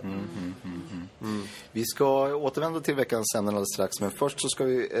på med liksom. Vi ska återvända till veckans ämnen alldeles strax, men först så ska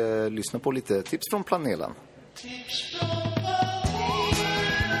vi lyssna på lite tips från panelen.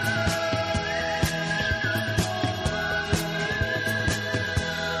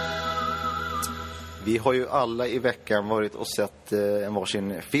 Vi har ju alla i veckan varit och sett en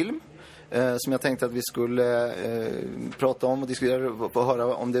varsin film som jag tänkte att vi skulle prata om och diskutera och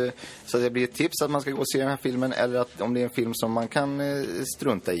höra om det, så det blir ett tips att man ska gå och se den här filmen eller att om det är en film som man kan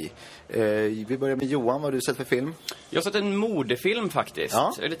strunta i. Vi börjar med Johan, vad har du sett för film? Jag har sett en modefilm faktiskt.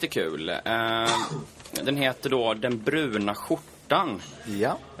 Ja. Det är lite kul. Den heter då Den bruna skjortan.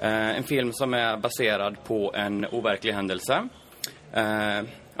 Ja. En film som är baserad på en overklig händelse.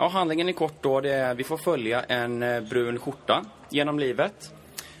 Handlingen är kort då. Vi får följa en brun skjorta genom livet.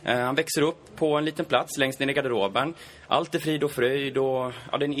 Han växer upp på en liten plats längst ner i garderoben. Allt är frid och fröjd och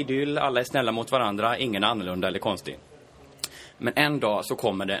det är en idyll. Alla är snälla mot varandra. Ingen är annorlunda eller konstig. Men en dag så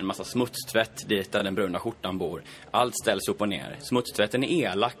kommer det en massa smutstvätt dit där den bruna skjortan bor. Allt ställs upp och ner. Smutstvätten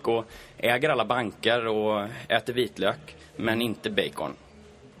är elak och äger alla banker och äter vitlök. Men inte bacon.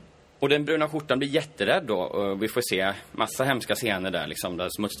 Och den bruna skjortan blir jätterädd då. Och vi får se massa hemska scener där liksom, där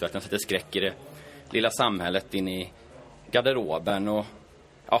smutstvätten sätter skräck i det lilla samhället in i garderoben. Och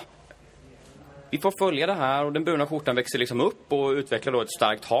vi får följa det här och den bruna skjortan växer liksom upp och utvecklar då ett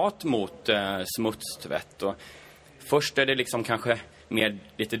starkt hat mot smutstvätt. Och först är det liksom kanske mer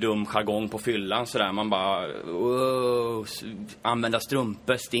lite dum jargong på fyllan sådär. Man bara, använda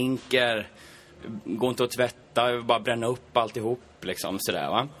strumpor, stinker, går inte att tvätta, bara bränna upp alltihop liksom sådär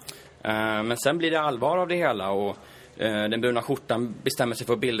va. Men sen blir det allvar av det hela och den bruna skjortan bestämmer sig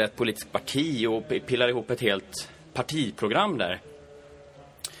för att bilda ett politiskt parti och pillar ihop ett helt partiprogram där.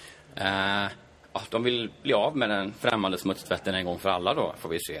 de vill bli av med den främmande smutstvätten en gång för alla då, får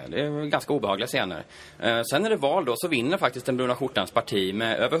vi se. Det är ganska obehagliga scener. Sen när det val då så vinner faktiskt den bruna skjortans parti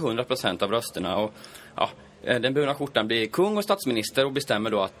med över 100% av rösterna. Och den bruna skjortan blir kung och statsminister och bestämmer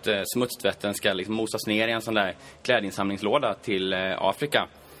då att smutstvätten ska liksom mosas ner i en sån där klädinsamlingslåda till Afrika.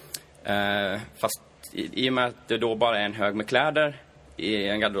 Fast i och med att det då bara är en hög med kläder i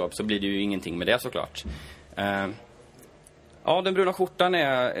en garderob så blir det ju ingenting med det såklart. Den bruna skjortan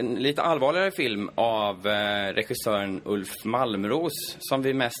är en lite allvarligare film av regissören Ulf Malmros som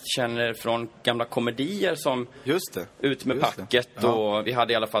vi mest känner från gamla komedier som Ut med packet och Vi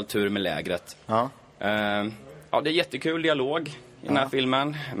hade i alla fall tur med lägret. Det är jättekul dialog i den här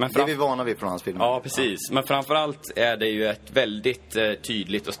filmen. Men det är vi vana vid från hans filmer. Ja, precis. Men framförallt är det ju ett väldigt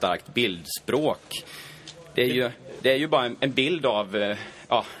tydligt och starkt bildspråk. Det är ju bara en bild av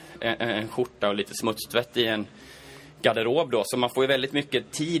en skjorta och lite smutstvätt i en garderob då. Så man får ju väldigt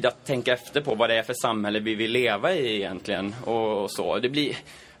mycket tid att tänka efter på vad det är för samhälle vi vill leva i egentligen. Och så. Det blir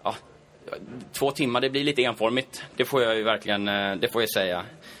 2 timmar, det blir lite enformigt. Det får jag ju verkligen, det får jag säga.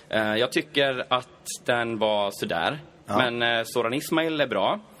 Jag tycker att den var sådär. Men Soran Ismail är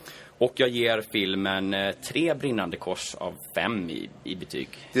bra. Och jag ger filmen 3 brinnande kors av 5 i betyg.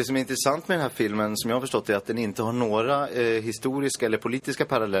 Det som är intressant med den här filmen, som jag har förstått, är att den inte har några historiska eller politiska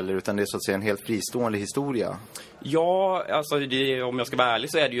paralleller, utan det är så att säga en helt fristående historia. Ja, alltså om jag ska vara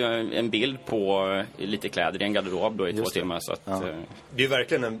ärlig så är det ju en bild på lite kläder i en garderob då i 2 timmar. Så att, det är ju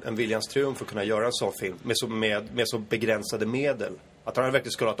verkligen en viljans triumf att kunna göra en sån film med så begränsade medel. Att han har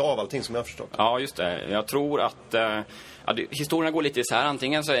verkligen skalat av allting som jag har förstått. Ja, just det. Jag tror att historierna går lite isär.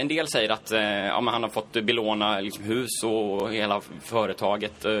 Antingen så en del säger att han har fått belåna liksom hus och hela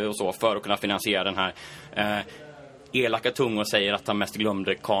företaget och så för att kunna finansiera den här. Elaka tungor säger att han mest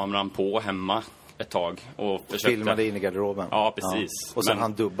glömde kameran på hemma ett tag. Och filmade in i garderoben. Ja, precis. Ja. Och sen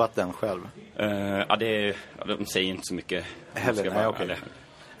han dubbat den själv. De säger inte så mycket. Heller,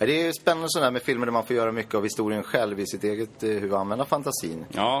 det är spännande sådär med filmer där man får göra mycket av historien själv i sitt eget huvud, använda fantasin.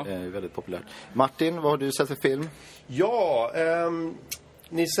 Ja. Det är väldigt populärt. Martin, vad har du sett för film? Ja,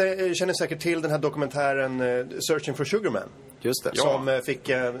 ni känner säkert till den här dokumentären Searching for Sugar Man. Just det. Som fick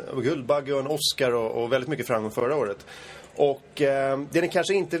en Guldbagge och en Oscar och väldigt mycket framgång förra året. Och det ni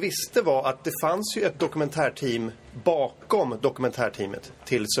kanske inte visste var att det fanns ju ett dokumentärteam bakom dokumentärteamet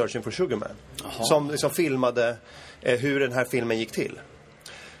till Searching for Sugar Man. Som liksom filmade hur den här filmen gick till.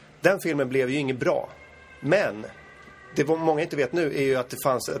 Den filmen blev ju inget bra. Men det många inte vet nu är ju att det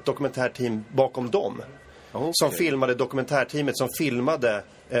fanns ett dokumentärteam bakom dem. Som filmade dokumentärteamet som filmade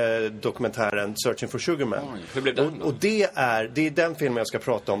dokumentären Searching for Sugar Man. Hur blev den då? Och det är den filmen jag ska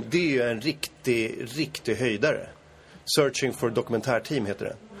prata om. Det är ju en riktig höjdare. Searching for dokumentärteam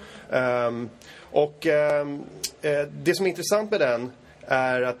heter den. Det som är intressant med den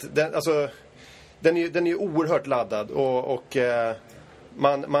är att den är oerhört laddad och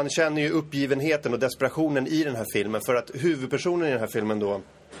man känner ju uppgivenheten och desperationen i den här filmen, för att huvudpersonen i den här filmen då,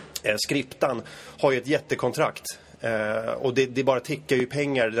 skriptan, har ju ett jättekontrakt. Och det bara tickar ju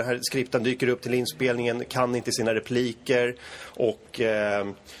pengar. Den här skriptan dyker upp till inspelningen, kan inte sina repliker och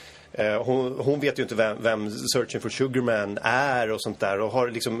hon vet ju inte vem Searching for Sugar Man är och sånt där, och har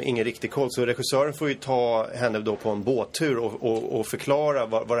liksom ingen riktig koll. Så regissören får ju ta henne då på en båttur och förklara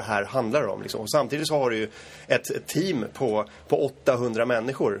vad det här handlar om liksom. Och samtidigt så har du ju ett team på 800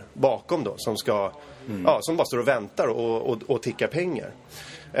 människor bakom då som ska som bara står och väntar och tickar pengar.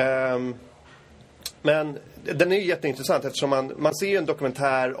 Men den är ju jätteintressant eftersom man ser ju en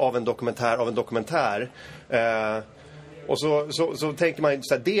dokumentär av en dokumentär av en dokumentär. Och så tänker man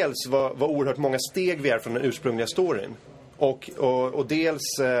så här, dels vad oerhört många steg vi är från den ursprungliga storyn. Och dels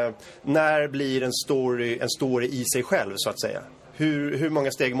när blir en story i sig själv, så att säga. Hur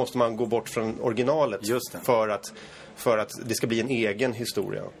många steg måste man gå bort från originalet för att det ska bli en egen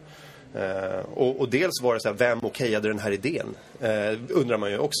historia. Och dels var det så här, vem okejade den här idén? Undrar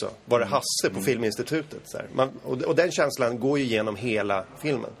man ju också. Var det Hasse på Filminstitutet? Så här. Och den känslan går ju igenom hela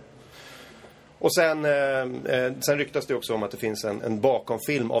filmen. Och sen ryktas det också om att det finns en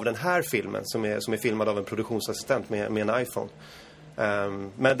bakomfilm av den här filmen som är filmad av en produktionsassistent med en iPhone.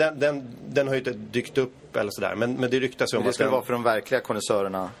 Men den har ju inte dykt upp eller sådär. Men det ryktas ju om att det skulle vara för de verkliga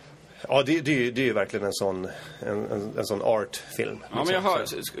konnässörerna. Ja, det är ju verkligen en sån artfilm. Ja, men jag hör,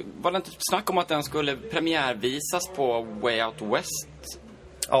 var det inte snack om att den skulle premiärvisas på Way Out West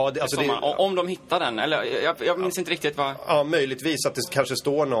Ja, om de hittar den, eller jag minns inte riktigt vad... Ja, möjligtvis att det kanske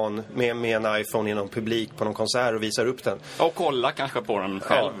står någon med en iPhone i någon publik på någon konsert och visar upp den. Och kolla kanske på den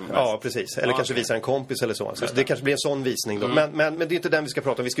själv. Ja, precis. Eller kanske visar en kompis eller så. Det kanske blir en sån visning då. Men det är inte den vi ska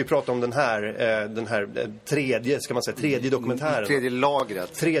prata om. Vi ska ju prata om den här tredje dokumentären.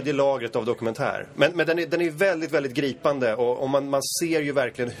 Tredje lagret av dokumentär. Men den är väldigt, väldigt gripande. Och man ser ju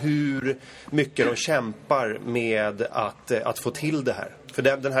verkligen hur mycket de kämpar med att få till det här. För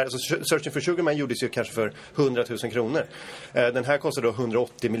den här, alltså Searching for Sugar Man gjordes ju kanske för 100 000 kronor. Den här kostade då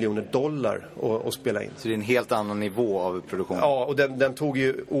 $180 miljoner att spela in. Så det är en helt annan nivå av produktion. Ja, och den tog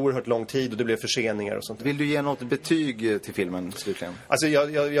ju oerhört lång tid och det blev förseningar och sånt. Vill du ge något betyg till filmen slutligen? Alltså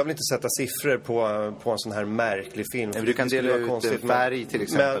jag vill inte sätta siffror på en sån här märklig film. Men du kan dela ut färg till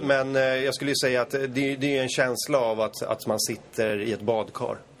exempel. Men jag skulle ju säga att det är en känsla av att man sitter i ett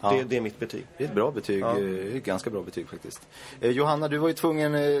badkar. Ja. Det är mitt betyg. Det är ett bra betyg, ett ganska bra betyg faktiskt. Johanna, du var ju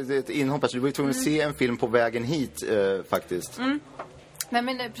tvungen, ett inhopp, du var ju tvungen att se en film på vägen hit faktiskt. Nej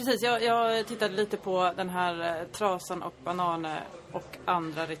men precis, jag tittade lite på den här Trasan och bananer och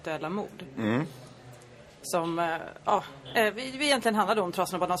andra rituella mord. Som, vi egentligen handlar om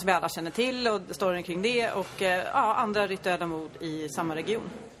Trasan och bananer som vi alla känner till och storyn kring det och andra rituella mord i samma region.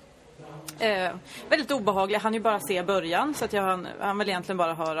 Väldigt obehaglig. Han ju bara se början så att han vill egentligen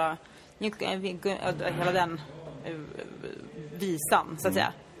bara höra hela den visan så att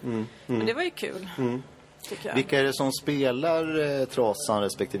säga. Men det var ju kul. Tycker jag. Vilka är det som spelar Trasan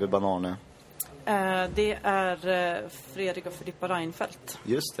respektive Bananer? Det är Fredrik och Filippa Reinfeldt.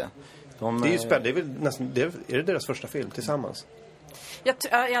 Just det. Det är ju spännande. Det är väl nästan, är det deras första film tillsammans?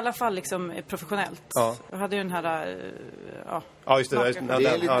 I alla fall liksom professionellt. Ja. Jag hade ju den här... Ja, just det. Det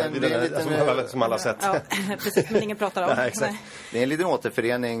är en liten, som alla har sett. Ja, precis, men ingen pratar om. Nej, exakt. Det är en liten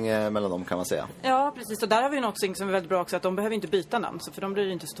återförening mellan dem kan man säga. Ja, precis. Och där har vi något som är väldigt bra också. Att de behöver inte byta namn. För de blir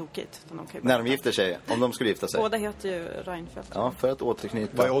ju inte så tokigt. När de gifter sig. Om de skulle gifta sig. Båda heter ju Reinfeldt. Ja, för att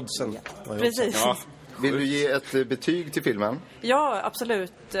återknyta. Vad är oddsen? Ja. Precis. Ja. Vill du ge ett betyg till filmen? Ja,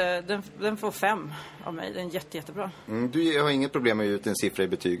 absolut. Den får 5 av mig. Den är jättebra. Du har inget problem med att ge ut en siffra i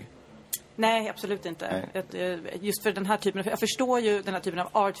betyg? Nej, absolut inte. Just för den här typen av... Jag förstår ju den här typen av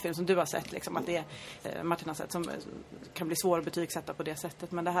artfilm som du har sett. Liksom, att det är Martin har sett som kan bli svår att betygsätta på det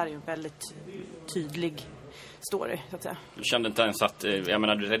sättet. Men det här är ju en väldigt tydlig story, så att säga. Du kände inte ens att... Jag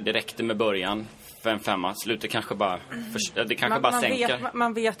menar, det räckte med början för en 5. Slutet kanske bara... det kanske bara sänker.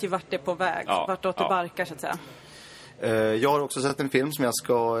 Man vet ju vart det är på väg. Vartåt det barkar, så att säga. Jag har också sett en film som jag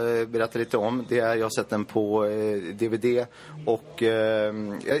ska berätta lite om. Jag har sett den på DVD. Och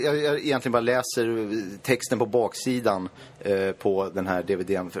jag egentligen bara läser texten på baksidan på den här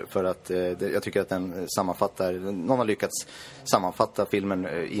DVDn. För att jag tycker att den sammanfattar... Någon har lyckats sammanfatta filmen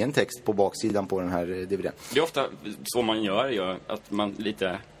i en text på baksidan på den här DVDn. Det är ofta så man gör att man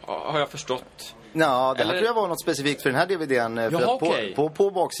lite... Har jag förstått... Ja, det här tror jag var något specifikt för den här DVDn. För att på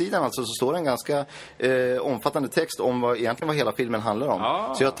baksidan alltså så står det en ganska omfattande text om vad hela filmen handlar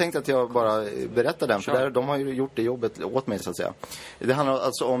om. Så jag tänkte att jag bara berättar den. För de har ju gjort det jobbet åt mig så att säga. Det handlar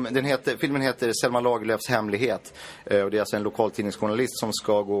alltså om, filmen heter Selma Lagerlöfs hemlighet. Och det är alltså en lokal tidningsjournalist som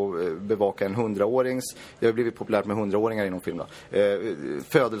ska gå och bevaka en 100-årings. Det har blivit populärt med 100-åringar inom film då.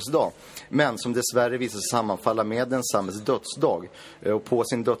 Födelsedag. Men som dessvärre visar sig sammanfalla med den sammes dödsdag. Och på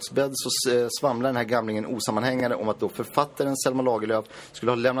sin dödsbädd så svamlar den här gamlingen osammanhängande om att då författaren Selma Lagerlöf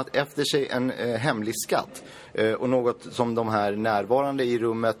skulle ha lämnat efter sig en hemlig skatt. Och något som de här närvarande i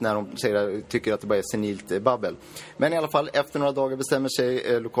rummet när de tycker att det bara är senilt babbel. Men i alla fall, efter några dagar bestämmer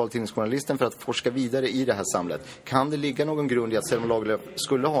sig lokaltidningsjournalisten för att forska vidare i det här samlet. Kan det ligga någon grund i att Selma Lagerlöf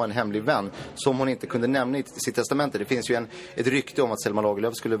skulle ha en hemlig vän som hon inte kunde nämna i sitt testamente? Det finns ju ett rykte om att Selma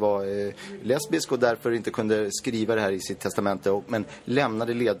Lagerlöf skulle vara lesbisk och därför inte kunde skriva det här i sitt testamente. Men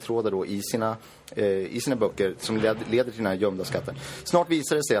lämnade ledtrådar då i sina böcker som leder till den här gömda skatten. Snart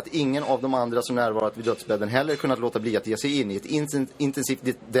visar det sig att ingen av de andra som närvarat vid dödsbädden heller kunnat låta bli att ge sig in i ett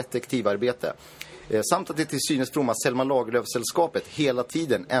intensivt detektivarbete. Samt att det till synes fromma Selma Lagerlöf-sällskapet hela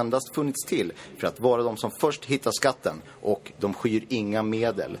tiden endast funnits till för att vara de som först hittar skatten och de skyr inga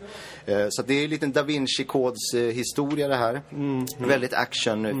medel. Så det är en liten Da Vinci-kods historia det här. Väldigt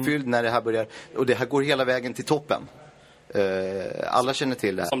actionfylld när det här börjar. Och det här går hela vägen till toppen. Alla känner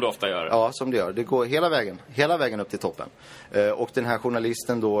till det här. Som du ofta gör. Ja, som det gör. Det går hela vägen upp till toppen. Och den här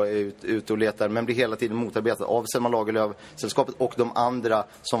journalisten då är ute och letar, men blir hela tiden motarbetad av Selma Lagerlöf-sällskapet och de andra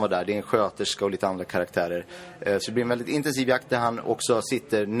som var där. Det är en sköterska och lite andra karaktärer. Så det blir en väldigt intensiv jakt där han också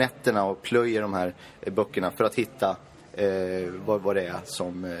sitter nätterna och plöjer de här böckerna för att hitta vad det är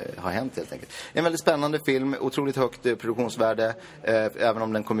som har hänt helt enkelt. En väldigt spännande film, otroligt högt produktionsvärde, även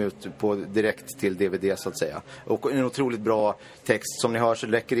om den kom ut direkt till DVD så att säga. Och en otroligt bra text. Som ni hör så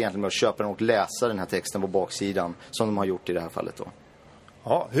räcker det egentligen med att köpa den och läsa den här texten på baksidan, som de har gjort i det här fallet då.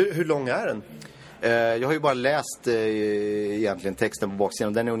 Ja, hur lång är den? Jag har ju bara läst egentligen texten på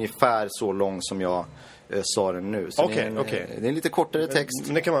baksidan. Den är ungefär så lång som jag sa den nu. Så Okej. Det är en lite kortare text.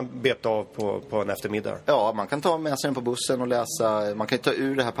 Men det kan man beta av på en eftermiddag. Ja, man kan ta med sig den på bussen och läsa. Man kan ta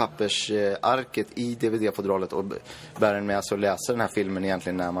ur det här pappersarket i DVD-fodralet och bära den med sig och läsa den här filmen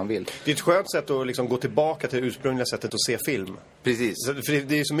egentligen när man vill. Det är ett skönt sätt att liksom gå tillbaka till det ursprungliga sättet att se film. Precis. För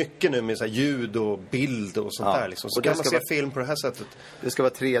det är så mycket nu med så här ljud och bild och sånt där. Liksom. Så och kan man se film på det här sättet. Det ska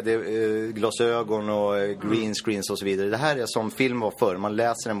vara 3D-glasögon och green screens och så vidare. Det här är som film var förr. Man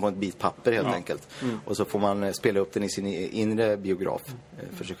läser den på ett bit papper helt enkelt. Och så får man spela upp den i sin inre biograf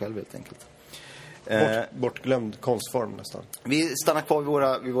för sig själv helt enkelt. Bortglömd konstform nästan. Vi stannar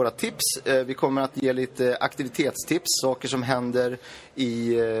kvar vid våra tips. Vi kommer att ge lite aktivitetstips, saker som händer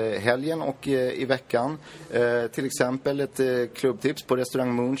i helgen och i veckan. Till exempel ett klubbtips på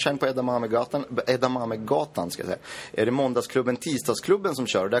restaurang Moonshine på Edamamegatan ska jag säga. Är det måndagsklubben Tisdagsklubben som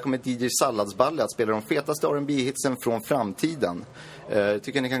kör. Där kommer DJ Salladsballe att spela de fetaste R&B-hitsen från framtiden.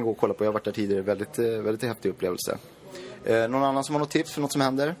 Tycker ni kan gå och kolla på. Jag har varit där tidigare. Väldigt häftig upplevelse. Någon annan som har något tips för något som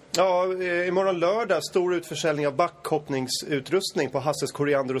händer? Ja, imorgon lördag stor utförsäljning av backhoppningsutrustning på Hasses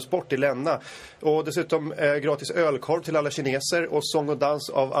Koriander och Sport i Länna. Och dessutom gratis ölkorv till alla kineser och sång och dans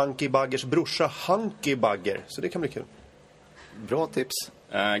av Anki Baggers brorsa Hanki Bagger. Så det kan bli kul. Bra tips.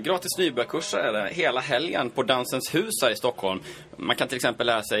 Gratis nybörjarkurser är det hela helgen på Dansens hus här i Stockholm. Man kan till exempel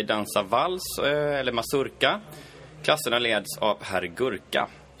lära sig dansa vals eller mazurka. Klasserna leds av herr Gurka.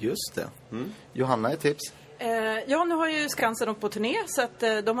 Just det. Johanna, ett tips? Ja, nu har ju Skansen åkt på turné så att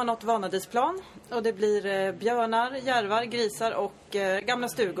de har nått vanadisplan. Och det blir björnar, järvar, grisar och gamla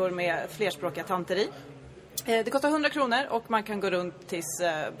stugor med flerspråkiga tanter i. Det kostar 100 kronor och man kan gå runt tills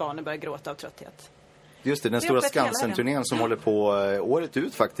barnen börjar gråta av trötthet. Just det, den stora Skansen-turnén som håller på året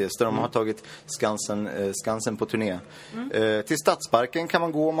ut faktiskt. Där de har tagit Skansen på turné. Till Stadsparken kan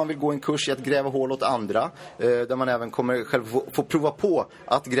man gå om man vill gå en kurs i att gräva hål åt andra. Där man även kommer själv få prova på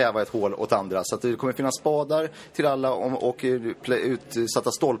att gräva ett hål åt andra. Så att det kommer finnas spadar till alla och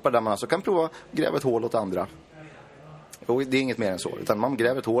utsatta stolpar där man alltså kan prova att gräva ett hål åt andra. Och det är inget mer än så, utan man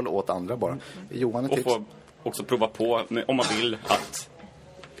gräver ett hål åt andra bara. Johan, ett tips. Och får också prova på, om man vill, att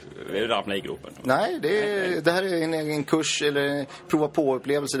ramla i gropen. Nej, det här är en kurs eller prova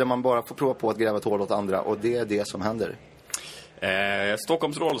på-upplevelse där man bara får prova på att gräva ett hål åt andra. Och det är det som händer.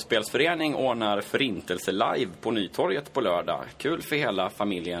 Stockholms rollspelsförening ordnar förintelse live på Nytorget på lördag. Kul för hela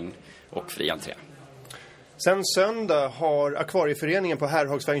familjen och fri entré. Sen söndag har Akvarieföreningen på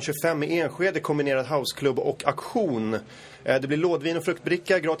Härhagsvägen 25 i Enskede kombinerat houseklubb och auktion. Det blir lådvin och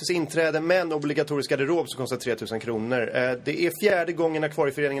fruktbricka, gratis inträde men obligatorisk garderob som kostar 3 000 kronor. Det är 4:e gången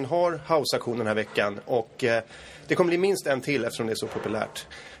Akvarieföreningen har houseauktion den här veckan och det kommer bli minst en till eftersom det är så populärt.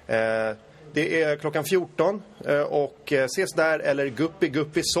 Det är klockan 14 och ses där eller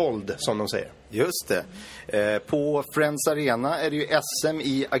Guppi såld som de säger. Just det. På Friends Arena är det ju SM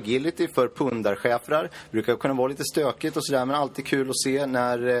i agility för pundarschäfrar. Brukar kunna vara lite stökigt och sådär, men alltid kul att se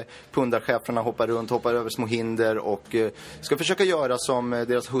när pundarschäfrarna hoppar runt, hoppar över små hinder och ska försöka göra som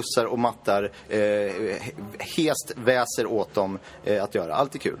deras hussar och mattar hest väser åt dem att göra.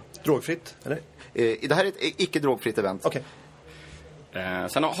 Alltid kul. Drogfritt, eller? Det här är ett icke-drogfritt event. Okej.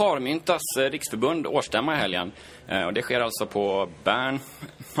 Sen har Harmyntas riksförbund årsstämma i helgen. Och det sker alltså på Bern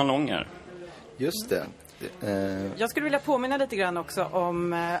Malonger. Just det. Jag skulle vilja påminna lite grann också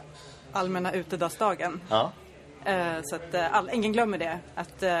om allmänna utedassdagen. Ja. Så att ingen glömmer det.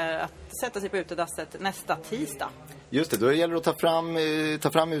 Att sätta sig på utedasset nästa tisdag. Just det, då gäller det att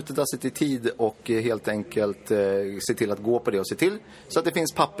ta fram utedasset i tid och helt enkelt se till att gå på det och se till så att det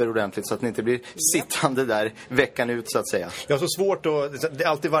finns papper ordentligt så att ni inte blir sittande där veckan ut så att säga. Jag har så svårt att, det är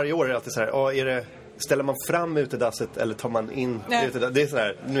alltid varje år är det alltid så här, ställer man fram utedasset eller tar man in utedasset? Det är så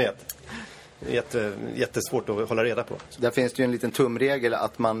här, nu vet jättesvårt att hålla reda på. Där finns det ju en liten tumregel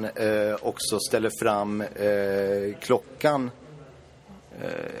att man också ställer fram klockan,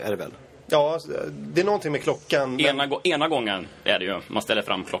 är det väl? Ja, det är någonting med klockan. Ena gången är det ju, man ställer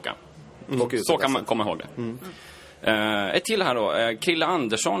fram klockan. Så kan man komma ihåg det. Ett till här då. Krille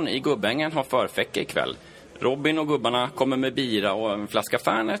Andersson i Gubbängen har förfäcke ikväll. Robin och gubbarna kommer med bira och en flaska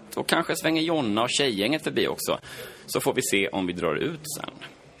Fernet och kanske svänger Jonna och tjejgänget förbi också. Så får vi se om vi drar ut sen.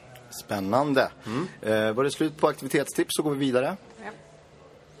 Spännande. Var det slut på aktivitetstips så går vi vidare. Ja.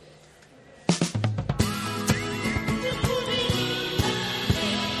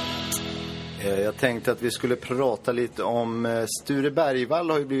 Jag Jag tänkte att vi skulle prata lite om Sture Bergvall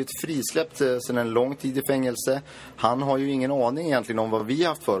har ju blivit frisläppt sedan en lång tid i fängelse. Han har ju ingen aning egentligen om vad vi har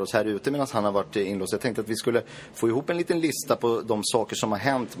haft för oss här ute medan han har varit inlåst. Jag tänkte att vi skulle få ihop en liten lista på de saker som har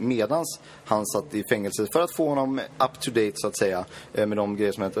hänt medans han satt i fängelse för att få honom up to date så att säga med de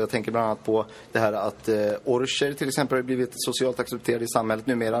grejer som hänt. Och jag tänker bland annat på det här att Orcher till exempel har blivit socialt accepterad i samhället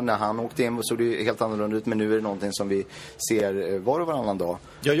numera. När han åkte in så det helt annorlunda ut, men nu är det någonting som vi ser var och varannan dag.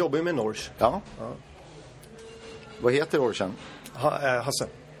 Jag jobbar ju med en Orch. Ja. Vad heter Orchen? Hasse.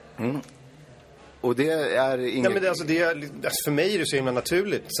 Och det är inget... Nej, men för mig är det så himla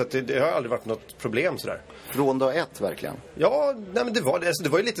naturligt. Så att det har aldrig varit något problem sådär. Från dag ett, verkligen? Ja, nej, men det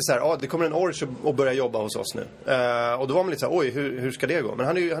var ju lite så här, det kommer en Orch och börjar jobba hos oss nu. Och då var man lite så här, oj, hur ska det gå? Men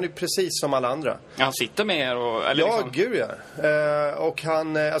han är precis som alla andra. Han sitter med er och... Eller ja, liksom... gud ja. Och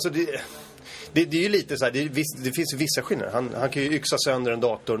han, alltså det är ju lite så här, det finns vissa skillnader. Han kan ju yxa sönder en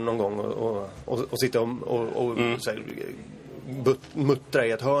dator någon gång och sitta och så här, muttra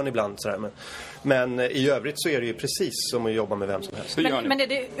i ett hörn ibland så här. Men i övrigt så är det ju precis som att jobba med vem som helst. Men är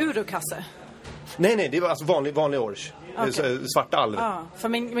det urokasse? Nej, det var alltså vanlig Orch. Okay. Svart alv. Ja, för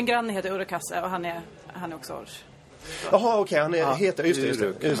min granne heter urokasse och han är också Orch. Jaha, okej, han heter just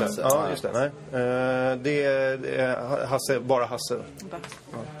det. Ja, just det. Nej. Det är Hasse, bara Hasse. Ja.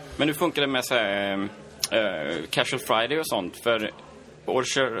 Men hur funkar det med så här, Casual Friday och sånt? För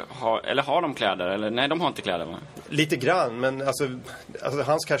Orcher har de kläder? Eller nej, de har inte kläder, va? Lite grann, men alltså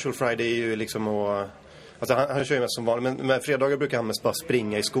hans Casual Friday är ju liksom alltså han kör ju mest som vanligt, men fredagar brukar han mest bara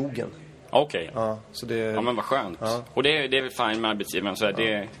springa i skogen. Okej. Ja, så det... Ja, men vad skönt. Ja. Och det är väl fine med arbetsgivaren, så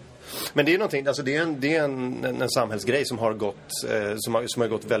det... Men det är någonting, alltså det är en samhällsgrej som har gått som har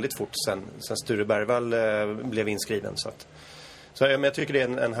gått väldigt fort sen Sture Bergvall blev inskriven, så men jag tycker det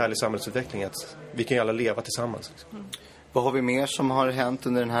är en härlig samhällsutveckling att vi kan ju alla leva tillsammans. Vad har vi mer som har hänt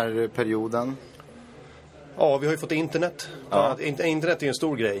under den här perioden? Ja, vi har ju fått internet. Ja. Internet är ju en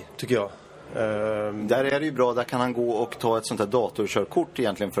stor grej, tycker jag. Där är det ju bra, där kan han gå och ta ett sånt här datorkörkort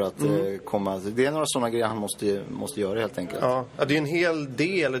egentligen för att komma. Det är några sådana grejer han måste göra helt enkelt. Ja, det är en hel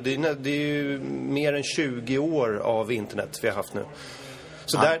del. Det är ju mer än 20 år av internet vi har haft nu.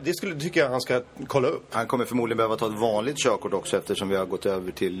 Så det tycker jag han ska kolla upp. Han kommer förmodligen behöva ta ett vanligt körkort också eftersom vi har gått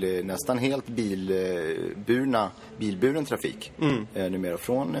över till nästan helt bilburen trafik. Numera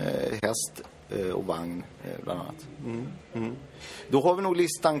från häst och vagn bland annat. Då har vi nog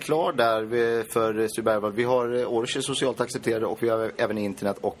listan klar där för Sture Bergvall. Vi har Orcher socialt accepterade och vi har även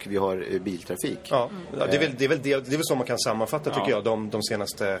internet och vi har biltrafik. Ja, det är väl så man kan sammanfatta tycker jag de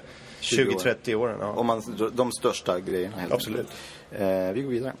senaste 20-30 åren. Ja. Om de största grejerna. Absolut. Vi går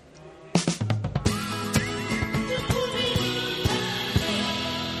vidare.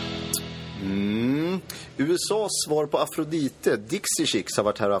 USAs svar på Afrodite. Dixie Chicks har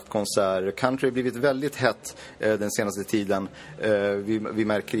varit här och haft konsert. Country har blivit väldigt hett den senaste tiden. Vi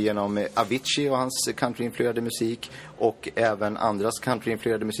märker genom Avicii och hans countryinfluerade musik och även andras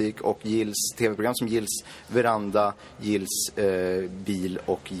countryinfluerade musik och Gills tv-program som Gills Veranda, Gills bil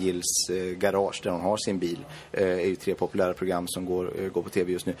och Gills garage där hon har sin bil. Är ju 3 populära program som går på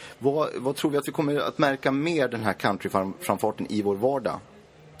tv just nu. Vad tror vi att vi kommer att märka mer den här countryframfarten i vår vardag?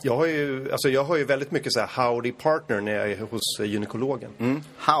 Jag har ju väldigt mycket så här howdy partner när jag är hos gynekologen.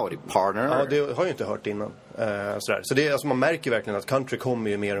 Howdy partner? Ja, det har jag inte hört innan. Så det är, alltså, man märker verkligen att country kommer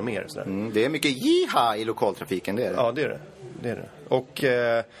ju mer och mer. Det är mycket jiha i lokaltrafiken, det är det. Ja, det är det. Och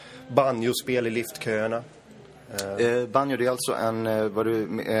banjospel i liftköerna. Banjo, det är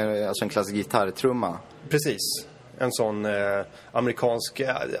alltså en klassisk gitarrtrumma. Precis. En sån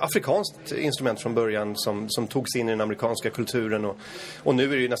afrikanskt instrument från början som togs in i den amerikanska kulturen och nu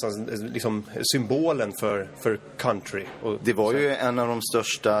är det ju nästan liksom symbolen för country. Och det var ju en av de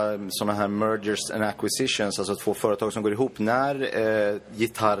största såna här mergers and acquisitions, alltså 2 företag som går ihop när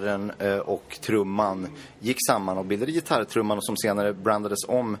gitarren och trumman gick samman och bildade gitarrtrumman och som senare brandades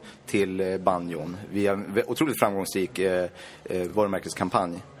om till banjon via en otroligt framgångsrik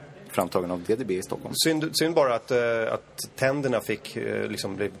varumärkeskampanj framtagen av DDB i Stockholm. Synd bara att tänderna fick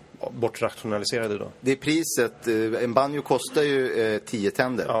liksom bli bortrationaliserade då. Det är priset. En banjo kostar ju 10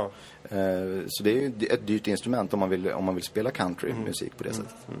 tänder. Ja. Så det är ju ett dyrt instrument om man vill spela countrymusik på det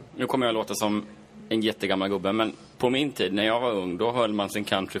sättet. Nu kommer jag låta som en jättegammal gubbe, men på min tid när jag var ung, då höll man sin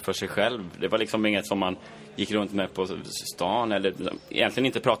country för sig själv. Det var liksom inget som man gick runt med på stan eller egentligen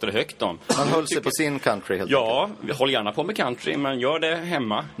inte pratade högt om. Man höll sig på sin country helt enkelt. Ja, håll gärna på med country, men gör det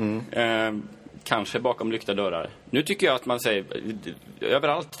hemma. Kanske bakom lyckta dörrar. Nu tycker jag att man säger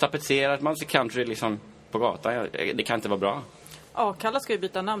överallt tapetserat, man ser country liksom på gatan. Det kan inte vara bra. Ja, Kalla ska ju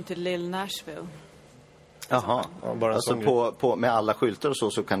byta namn till Lil Nashville. Jaha, alltså med alla skyltar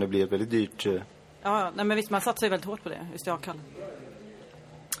och så kan det bli ett väldigt dyrt Ja, nej, men visst, man satsar ju väldigt hårt på det. Just jag kan.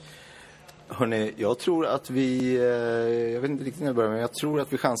 Hörrni, jag tror att vi... jag vet inte riktigt när jag börjar, men jag tror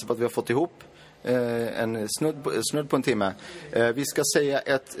att vi chansar på att vi har fått ihop en snudd på en timme. Vi ska säga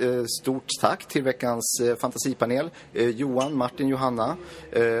ett stort tack till veckans fantasipanel. Johan, Martin, Johanna.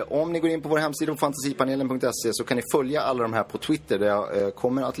 Om ni går in på vår hemsida på fantasipanelen.se så kan ni följa alla de här på Twitter där jag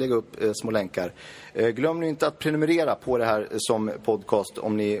kommer att lägga upp små länkar. Glöm nu inte att prenumerera på det här som podcast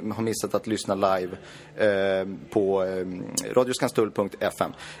om ni har missat att lyssna live på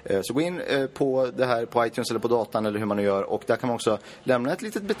radioskanstull.fm. Så gå in på det här på iTunes eller på datan eller hur man nu gör, och där kan man också lämna ett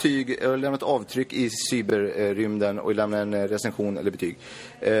litet betyg eller lämna ett avtryck i cyberrymden och lämna en recension eller betyg.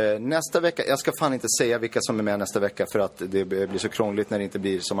 Nästa vecka, jag ska fan inte säga vilka som är med nästa vecka för att det blir så krångligt när det inte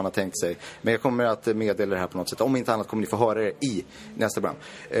blir som man har tänkt sig. Men jag kommer att meddela det här på något sätt. Om inte annat kommer ni få höra det i nästa program.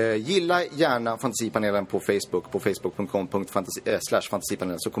 Gilla gärna Fantasipanelen på Facebook, på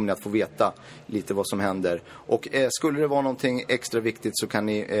facebook.com/fantasipanelen, så kommer ni att få veta lite vad som händer. Och skulle det vara någonting extra viktigt så kan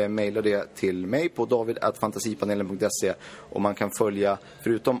ni mejla det till mig på david@fantasipanelen.se, och man kan följa,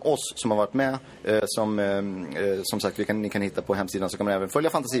 förutom oss som har varit med, som sagt ni kan hitta på hemsidan, så kan man även följa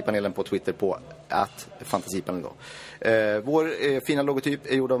Fantasipanelen på Twitter på @fantasipanelen då. Vår fina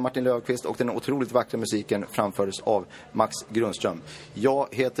logotyp är gjord av Martin Löfqvist och den otroligt vackra musiken framfördes av Max Grundström. Jag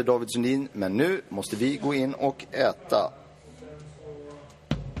heter David Sundin, men nu måste vi gå in och äta.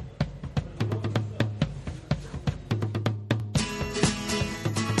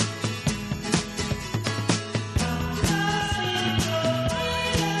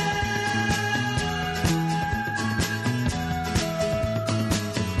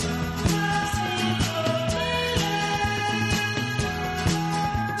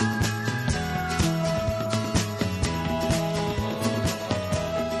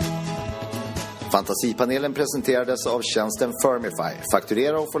 Fantasipanelen presenterades av tjänsten Firmify.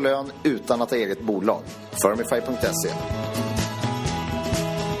 Fakturera och få lön utan att ha eget bolag. Firmify.se.